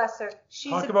 Oh, bless her.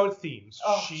 Talk about themes.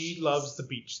 Oh, she loves the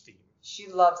beach theme. She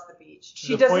loves the beach.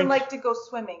 She doesn't like to go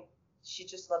swimming. She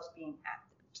just loves being at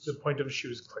the beach. To the point of she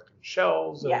was collecting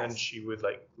shells, and then she would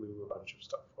like glue a bunch of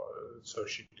stuff. So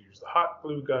she'd use the hot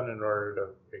glue gun in order to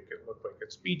make it look like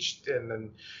it's beached, and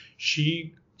then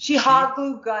she hot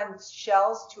glue guns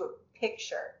shells to a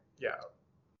picture. Yeah.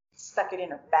 Stuck it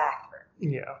in her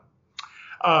bathroom. Yeah.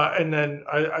 And then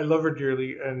I love her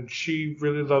dearly, and she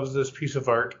really loves this piece of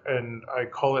art, and I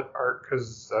call it art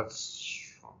because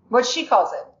that's what she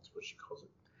calls it. That's what she calls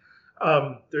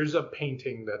it. There's a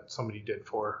painting that somebody did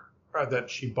for her that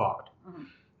she bought,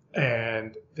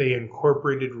 and they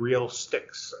incorporated real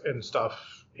sticks and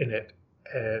stuff in it,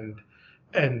 and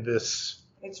this.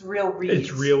 It's real reeds.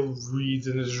 It's real reeds,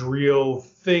 and there's real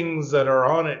things that are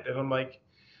on it, and I'm like,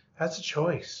 that's a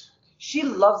choice. She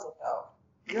loves it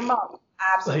though. Your mom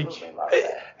absolutely loves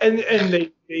it. And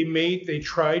they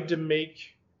tried to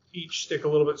make each stick a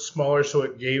little bit smaller so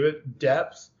it gave it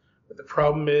depth. But the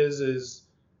problem is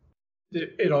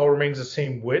it all remains the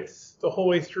same width the whole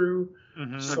way through.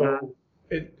 Mm-hmm. So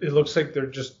it looks like they're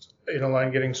just in a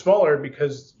line getting smaller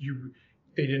because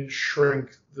they didn't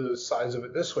shrink the size of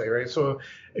it this way, right? So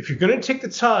if you're going to take the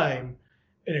time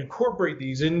and incorporate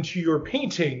these into your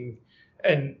painting,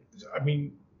 and I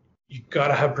mean, you got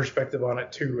to have perspective on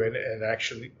it too, and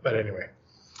actually, but anyway,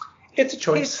 it's a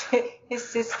choice. His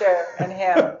sister and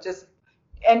him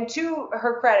and to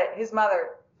her credit, his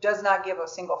mother does not give a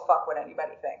single fuck what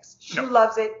anybody thinks. She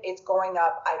loves it. It's going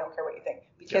up. I don't care what you think.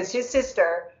 Because his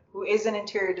sister, who is an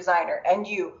interior designer, and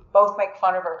you both make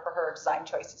fun of her for her design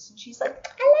choices. And she's like,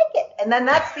 I like it. And then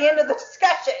that's the end of the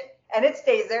discussion. And it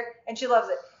stays there, and she loves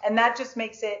it. And that just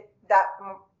makes it that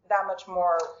much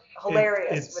more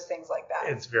hilarious with things like that.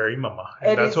 It's very mama,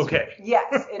 and that's okay.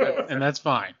 Yes, it is. And that's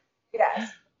fine. Yes.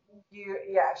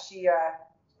 She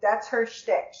that's her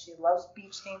shtick. She loves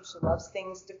beach themes. She loves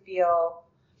things to feel.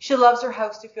 She loves her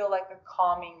house to feel like a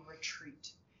calming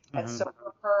retreat. And so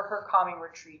for her calming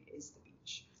retreat is the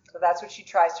beach. So that's what she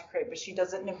tries to create, but she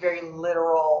does it in a very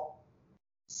literal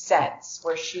sense,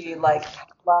 where she like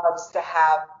loves to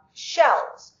have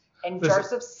shells and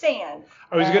jars of sand.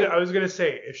 I was gonna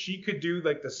say, if she could do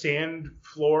like the sand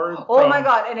floor. Oh my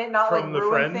god, and it not like from the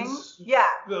ruin Friends, things. Yeah.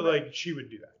 Like she would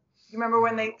do that. You remember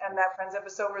when they on that Friends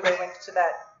episode where they went to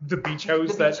that the beach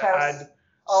house had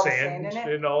sand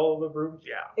in all the rooms?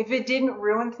 Yeah. If it didn't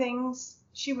ruin things,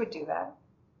 she would do that.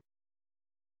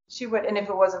 She would, and if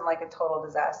it wasn't like a total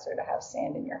disaster to have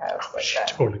sand in your house like that,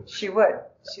 totally. She would.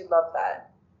 She'd love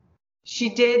that. She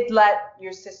did let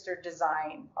your sister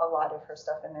design a lot of her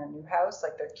stuff in their new house,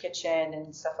 like their kitchen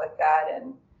and stuff like that.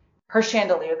 And her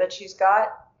chandelier that she's got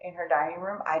in her dining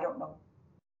room, I don't know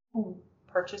who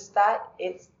purchased that.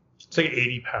 It's like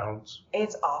 80 pounds.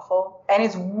 It's awful. And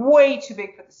it's way too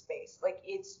big for the space. Like,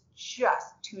 it's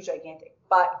just too gigantic.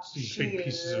 But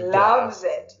she loves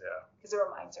it. Yeah. Because it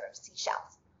reminds her of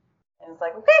seashells. And it's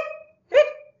like, okay, good.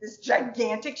 This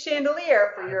gigantic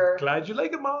chandelier for your... Glad you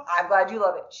like it, Mom. I'm glad you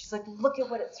love it. She's like, look at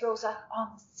what it throws up on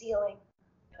the ceiling.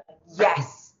 Like,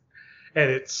 yes.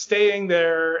 And it's staying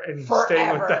there and forever.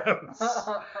 staying with them.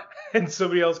 and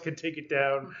somebody else can take it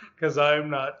down because I'm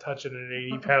not touching an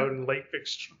 80-pound light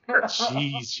fixture.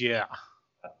 Jeez, yeah.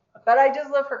 But I just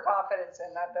love her confidence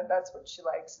in that's what she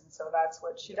likes, and so that's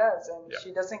what she does, and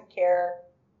she doesn't care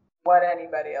what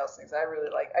anybody else thinks. I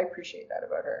appreciate that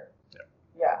about her.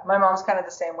 Yeah, my mom's kind of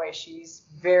the same way. She's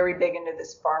very big into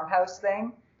this farmhouse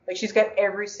thing. Like, she's got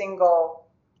every single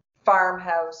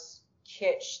farmhouse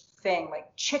kitsch thing, like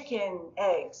chicken,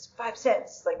 eggs, 5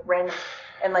 cents, like random,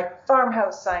 and like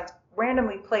farmhouse signs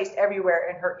randomly placed everywhere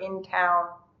in her in-town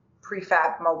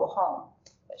prefab mobile home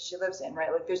that she lives in,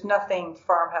 right? Like, there's nothing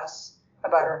farmhouse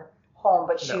about her home,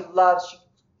 but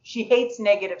she hates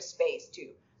negative space too.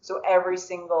 So every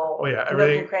single nook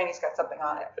and cranny's got something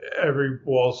on it. Every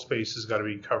wall space has got to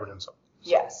be covered in something.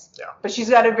 Yes. Yeah. But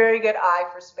she's got a very good eye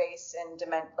for space and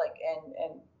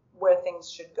and where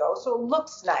things should go. So it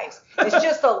looks nice. It's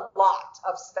just a lot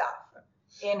of stuff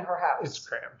in her house. It's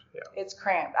crammed. Yeah. It's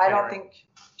crammed. I don't think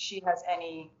she has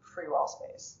any free wall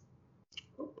space.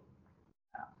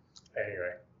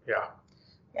 Anyway, yeah.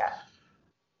 Yeah.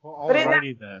 Well,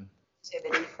 alrighty then.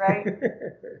 Activity, right?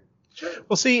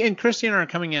 Well, see, and Christy and I are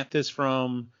coming at this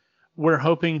from, we're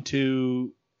hoping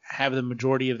to have the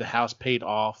majority of the house paid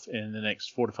off in the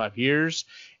next 4 to 5 years,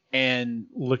 and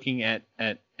looking at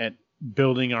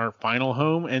building our final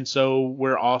home. And so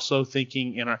we're also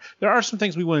thinking there are some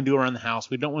things we want to do around the house.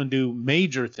 We don't want to do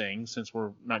major things since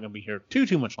we're not going to be here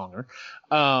too much longer.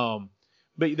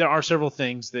 But there are several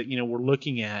things that, we're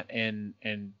looking at and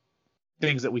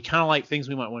things that we kind of like, things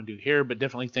we might want to do here, but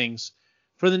definitely things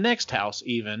for the next house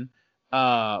even.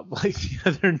 Like the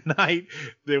other night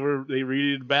they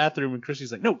redid the bathroom and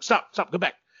Christy's like, no, stop, go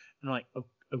back. And I'm like,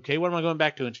 okay, what am I going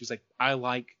back to? And she's like, I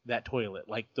like that toilet.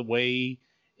 Like the way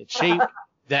it's shaped,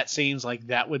 that seems like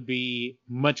that would be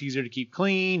much easier to keep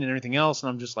clean and everything else. And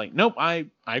I'm just like, nope, I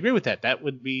agree with that. That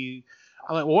would be,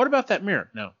 I'm like, well, what about that mirror?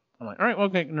 No. I'm like, all right, well,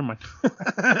 okay, never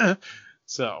mind.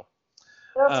 So.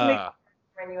 That's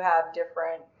when you have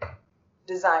different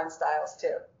design styles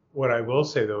too. What I will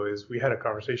say, though, is we had a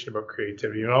conversation about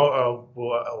creativity, and I'll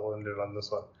end it on this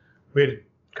one. We had a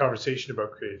conversation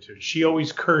about creativity. She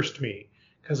always cursed me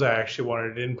because I actually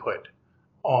wanted input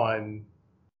on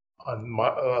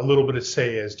a little bit of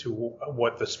say as to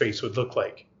what the space would look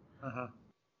like. Uh-huh.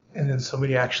 And then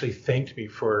somebody actually thanked me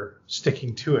for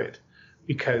sticking to it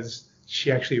because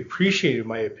she actually appreciated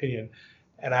my opinion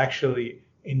and actually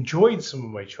enjoyed some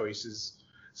of my choices.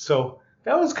 So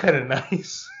that was kind of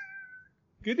nice.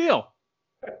 Good deal.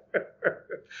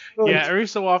 Yeah, every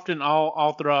so often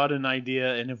I'll throw out an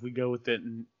idea, and if we go with it,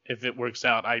 and if it works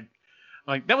out, I'm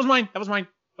like, that was mine.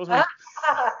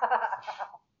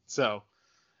 So,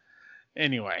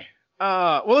 anyway,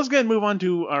 well, let's go ahead and move on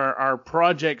to our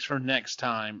projects for next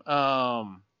time.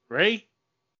 Ray,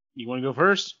 you want to go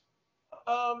first?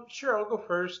 Sure, I'll go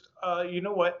first. You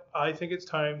know what? I think it's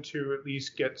time to at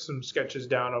least get some sketches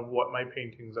down of what my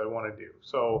paintings I want to do.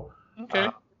 So, okay.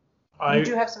 You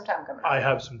do have some time coming up. I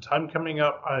have some time coming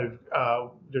up.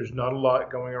 There's not a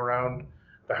lot going around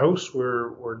the house.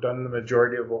 We're done the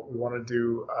majority of what we want to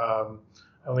do. I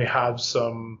only have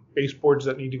some baseboards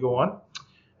that need to go on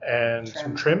and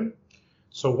some trim.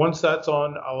 So once that's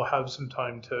on, I'll have some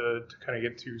time to kind of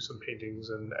get through some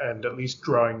paintings and at least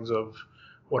drawings of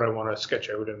what I want to sketch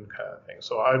out and kind of thing.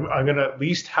 So I'm going to at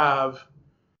least have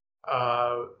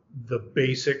the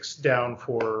basics down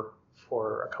for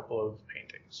a couple of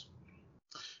paintings.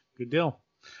 Good deal.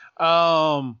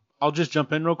 I'll just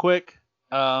jump in real quick.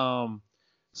 Some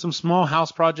small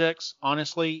house projects.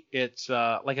 Honestly, it's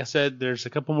like I said, there's a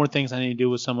couple more things I need to do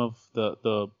with some of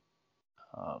the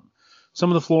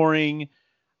flooring.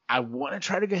 I want to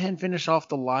try to go ahead and finish off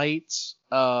the lights.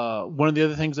 One of the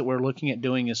other things that we're looking at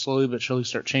doing is slowly but surely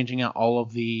start changing out all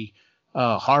of the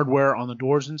hardware on the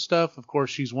doors and stuff. Of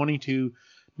course, she's wanting to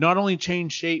not only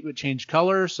change shape but change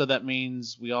color, so that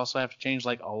means we also have to change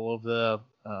like all of the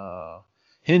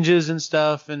hinges and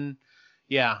stuff. And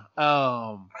yeah,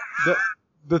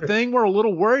 the thing we're a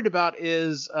little worried about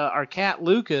is our cat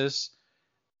Lucas.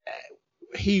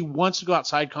 He wants to go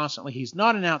outside constantly. He's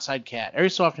not an outside cat. Every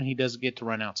so often he does get to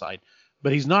run outside,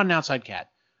 but he's not an outside cat.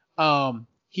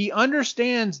 He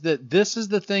understands that this is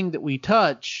the thing that we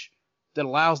touch that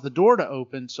allows the door to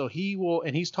open. So he will,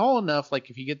 and he's tall enough. Like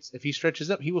if he stretches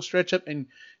up, he will stretch up and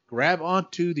grab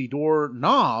onto the door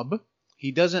knob.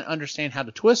 He doesn't understand how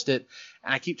to twist it.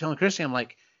 And I keep telling Christy, I'm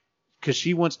like, because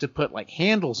she wants to put like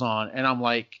handles on. And I'm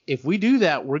like, if we do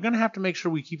that, we're going to have to make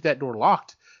sure we keep that door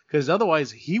locked. Because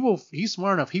otherwise he's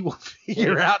smart enough, he will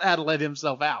figure out how to let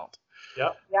himself out.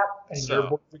 Yep. And your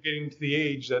boys are getting to the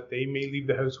age that they may leave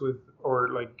the house with,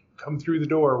 or like come through the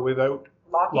door without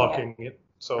locking it.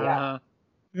 So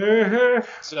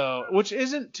So, which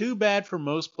isn't too bad for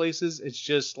most places. It's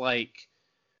just like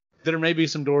there may be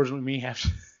some doors we may have to,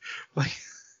 like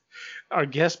our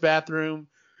guest bathroom.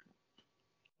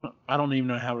 I don't even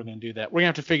know how we're going to do that. We're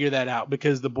going to have to figure that out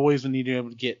because the boys will need to be able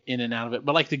to get in and out of it.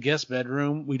 But like the guest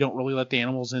bedroom, we don't really let the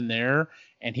animals in there,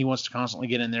 and he wants to constantly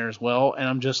get in there as well. And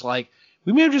I'm just like,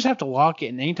 we may just have to lock it.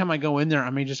 And anytime I go in there,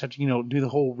 I may just have to, do the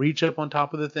whole reach up on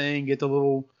top of the thing, get the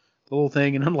little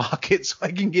thing and unlock it so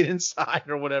I can get inside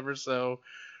or whatever. So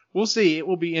we'll see. It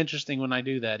will be interesting when I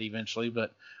do that eventually.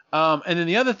 But and then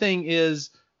the other thing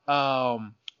is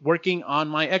working on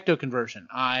my ecto conversion.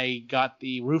 I got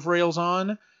the roof rails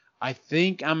on. I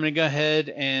think I'm going to go ahead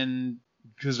and,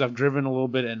 because I've driven a little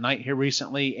bit at night here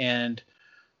recently, and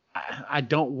I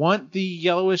don't want the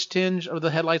yellowish tinge of the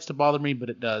headlights to bother me,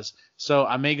 but it does. So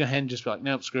I may go ahead and just be like,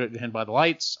 nope, screw it, go ahead and buy the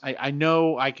lights. I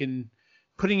know I can,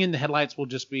 putting in the headlights will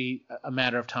just be a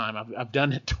matter of time. I've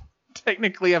done it,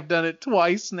 technically I've done it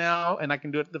twice now, and I can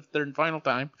do it the third and final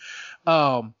time.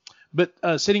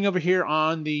 But sitting over here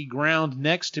on the ground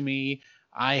next to me,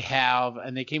 I have,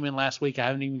 and they came in last week. I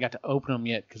haven't even got to open them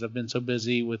yet because I've been so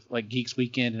busy with like Geeks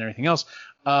Weekend and everything else.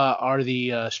 Are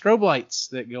the strobe lights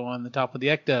that go on the top of the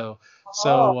Ecto.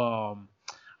 So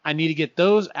I need to get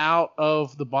those out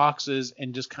of the boxes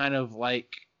and just kind of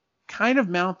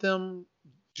mount them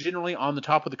generally on the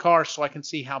top of the car so I can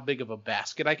see how big of a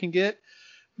basket I can get.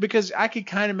 Because I could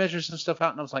kind of measure some stuff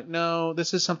out, and I was like, no,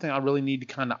 this is something I really need to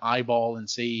kind of eyeball and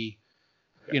see.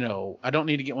 I don't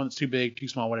need to get one that's too big, too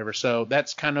small, whatever. So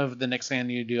that's kind of the next thing I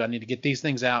need to do. I need to get these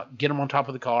things out, get them on top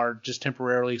of the car just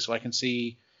temporarily so I can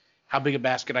see how big a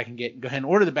basket I can get. Go ahead and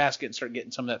order the basket and start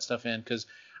getting some of that stuff in, because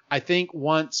I think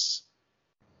once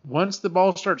the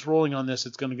ball starts rolling on this,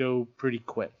 it's going to go pretty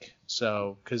quick.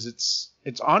 So because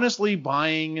it's honestly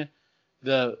buying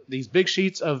these big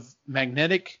sheets of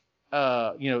magnetic,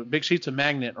 big sheets of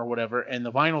magnet or whatever, and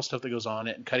the vinyl stuff that goes on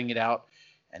it and cutting it out,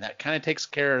 and that kind of takes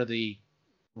care of the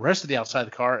rest of the outside of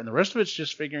the car, and the rest of it's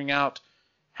just figuring out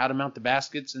how to mount the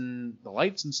baskets and the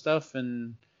lights and stuff.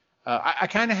 And I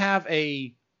kind of have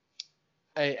a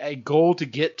goal to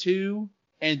get to,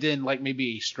 and then like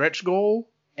maybe a stretch goal.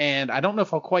 And I don't know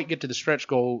if I'll quite get to the stretch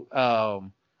goal.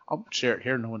 I'll share it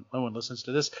here. No one listens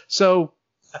to this. So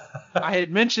I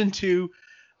had mentioned to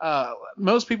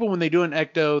most people when they do an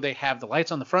ecto, they have the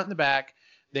lights on the front and the back.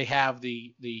 They have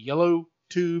the yellow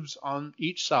tubes on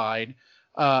each side.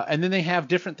 And then they have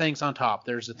different things on top.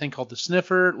 There's a thing called the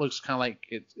sniffer. It looks kind of like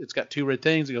it's got two red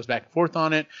things. It goes back and forth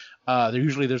on it.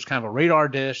 There's kind of a radar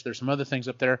dish. There's some other things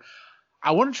up there.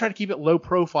 I want to try to keep it low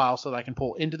profile so that I can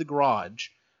pull into the garage.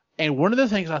 And one of the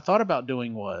things I thought about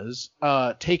doing was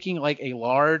taking like a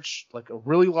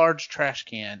really large trash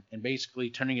can and basically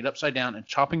turning it upside down and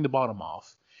chopping the bottom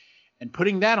off and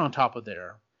putting that on top of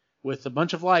there with a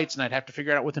bunch of lights, and I'd have to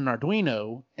figure it out with an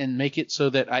Arduino and make it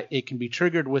so that it can be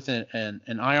triggered with an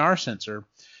IR sensor.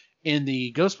 In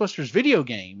the Ghostbusters video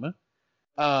game,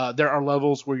 there are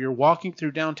levels where you're walking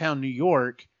through downtown New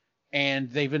York, and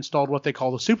they've installed what they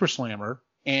call the Super Slammer,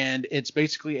 and it's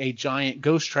basically a giant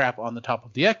ghost trap on the top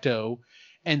of the Ecto.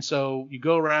 And so you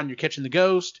go around, you're catching the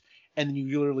ghost, and then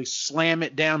you literally slam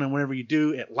it down, and whenever you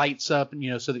do, it lights up,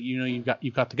 and so that you've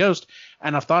got the ghost.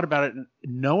 And I've thought about it, and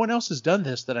no one else has done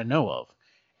this that I know of.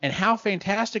 And how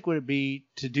fantastic would it be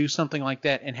to do something like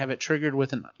that and have it triggered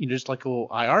with just like a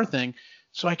little IR thing,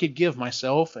 so I could give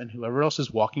myself and whoever else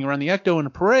is walking around the Ecto in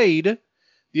a parade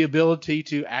the ability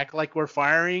to act like we're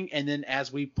firing, and then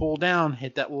as we pull down,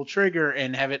 hit that little trigger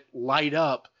and have it light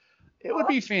up. It would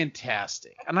be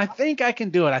fantastic. And I think I can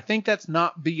do it. I think that's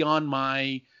not beyond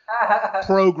my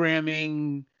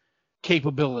programming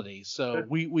capabilities. So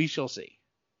we shall see.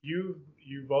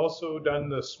 You've also done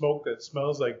the smoke that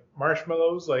smells like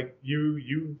marshmallows. Like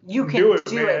you can do it,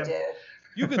 do man. it, dude.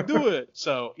 You can do it.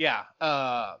 So yeah,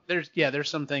 there's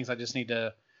some things I need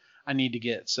to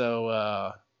get.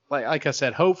 So like I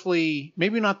said, hopefully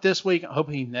maybe not this week.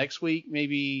 Hopefully next week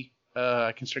maybe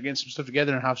I can start getting some stuff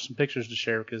together and have some pictures to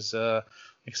share because like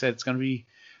I said, it's gonna be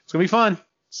fun.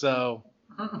 So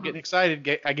I'm getting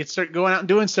excited. I get to start going out and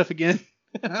doing stuff again.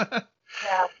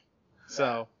 Yeah.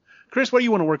 So, Chris, what do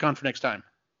you want to work on for next time?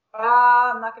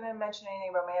 I'm not going to mention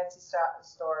anything about my Etsy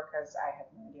store because I have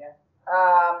no idea.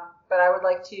 But I would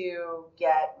like to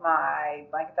get my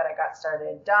blanket that I got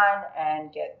started done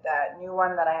and get that new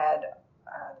one that I had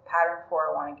the pattern for.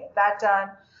 I want to get that done.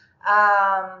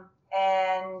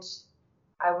 And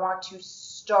I want to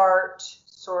start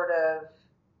sort of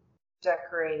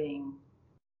decorating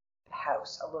the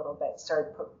house a little bit,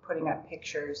 start putting up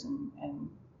pictures and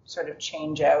sort of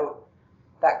change out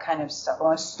that kind of stuff. I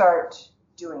want to start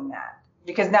doing that.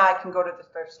 Because now I can go to the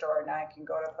thrift store, now I can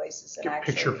go to places and Get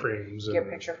actually picture frames. get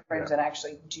picture frames and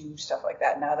actually do stuff like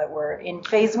that now that we're in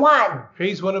phase 1.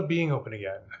 Phase 1 of being open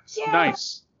again. Yeah.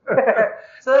 Nice.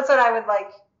 So that's what I would like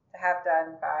to have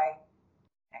done by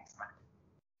next month.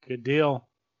 Good deal.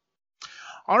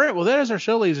 All right, well, that is our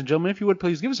show, ladies and gentlemen. If you would,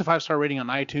 please give us a 5-star rating on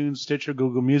iTunes, Stitcher,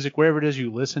 Google Music, wherever it is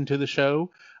you listen to the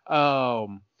show.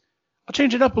 I'll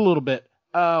change it up a little bit.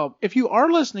 If you are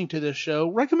listening to this show,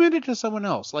 recommend it to someone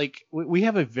else. Like, we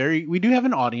do have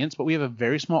an audience, but we have a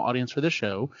very small audience for this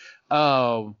show.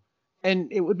 And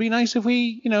it would be nice if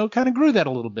we, kind of grew that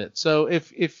a little bit. So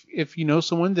if you know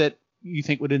someone that you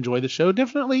think would enjoy the show,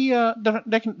 definitely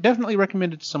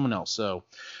recommend it to someone else. So,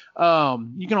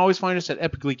 you can always find us at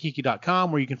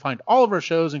epicallygeeky.com, where you can find all of our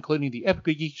shows, including the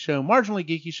Epically Geeky Show, Marginally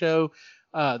Geeky Show,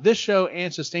 this show,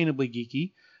 and Sustainably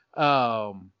Geeky.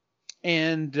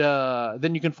 And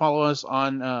then you can follow us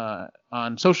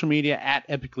on social media at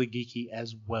Epically Geeky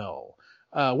as well.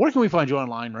 Where can we find you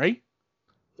online, Ray?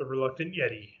 The Reluctant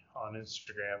Yeti on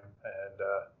Instagram,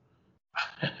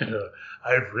 and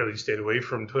I've really stayed away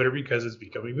from Twitter because it's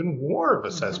become even more of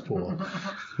a cesspool.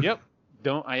 Yep.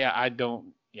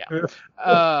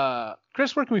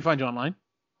 Chris, where can we find you online?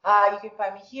 You can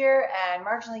find me here and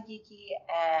Marginally Geeky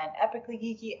and Epically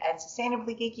Geeky and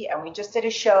Sustainably Geeky. And we just did a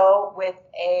show with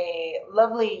a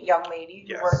lovely young lady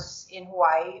who works in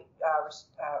Hawaii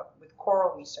with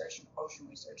coral research and ocean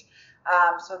research.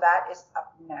 So that is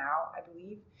up now, I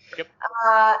believe. Yep.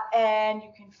 And you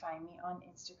can find me on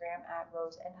Instagram at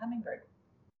Rose and Hummingbird.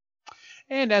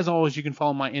 And as always, you can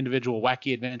follow my individual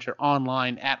wacky adventure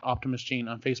online at Optimus Gene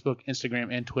on Facebook,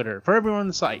 Instagram, and Twitter. For everyone on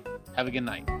the site, have a good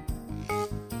night.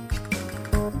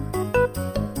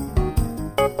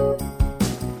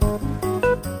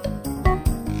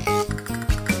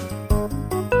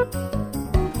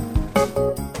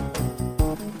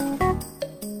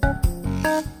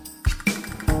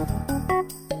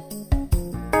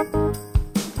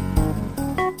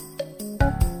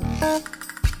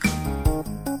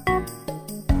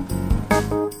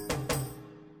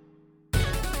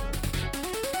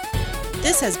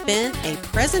 This has been a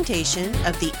presentation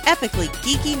of the Epically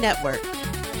Geeky Network.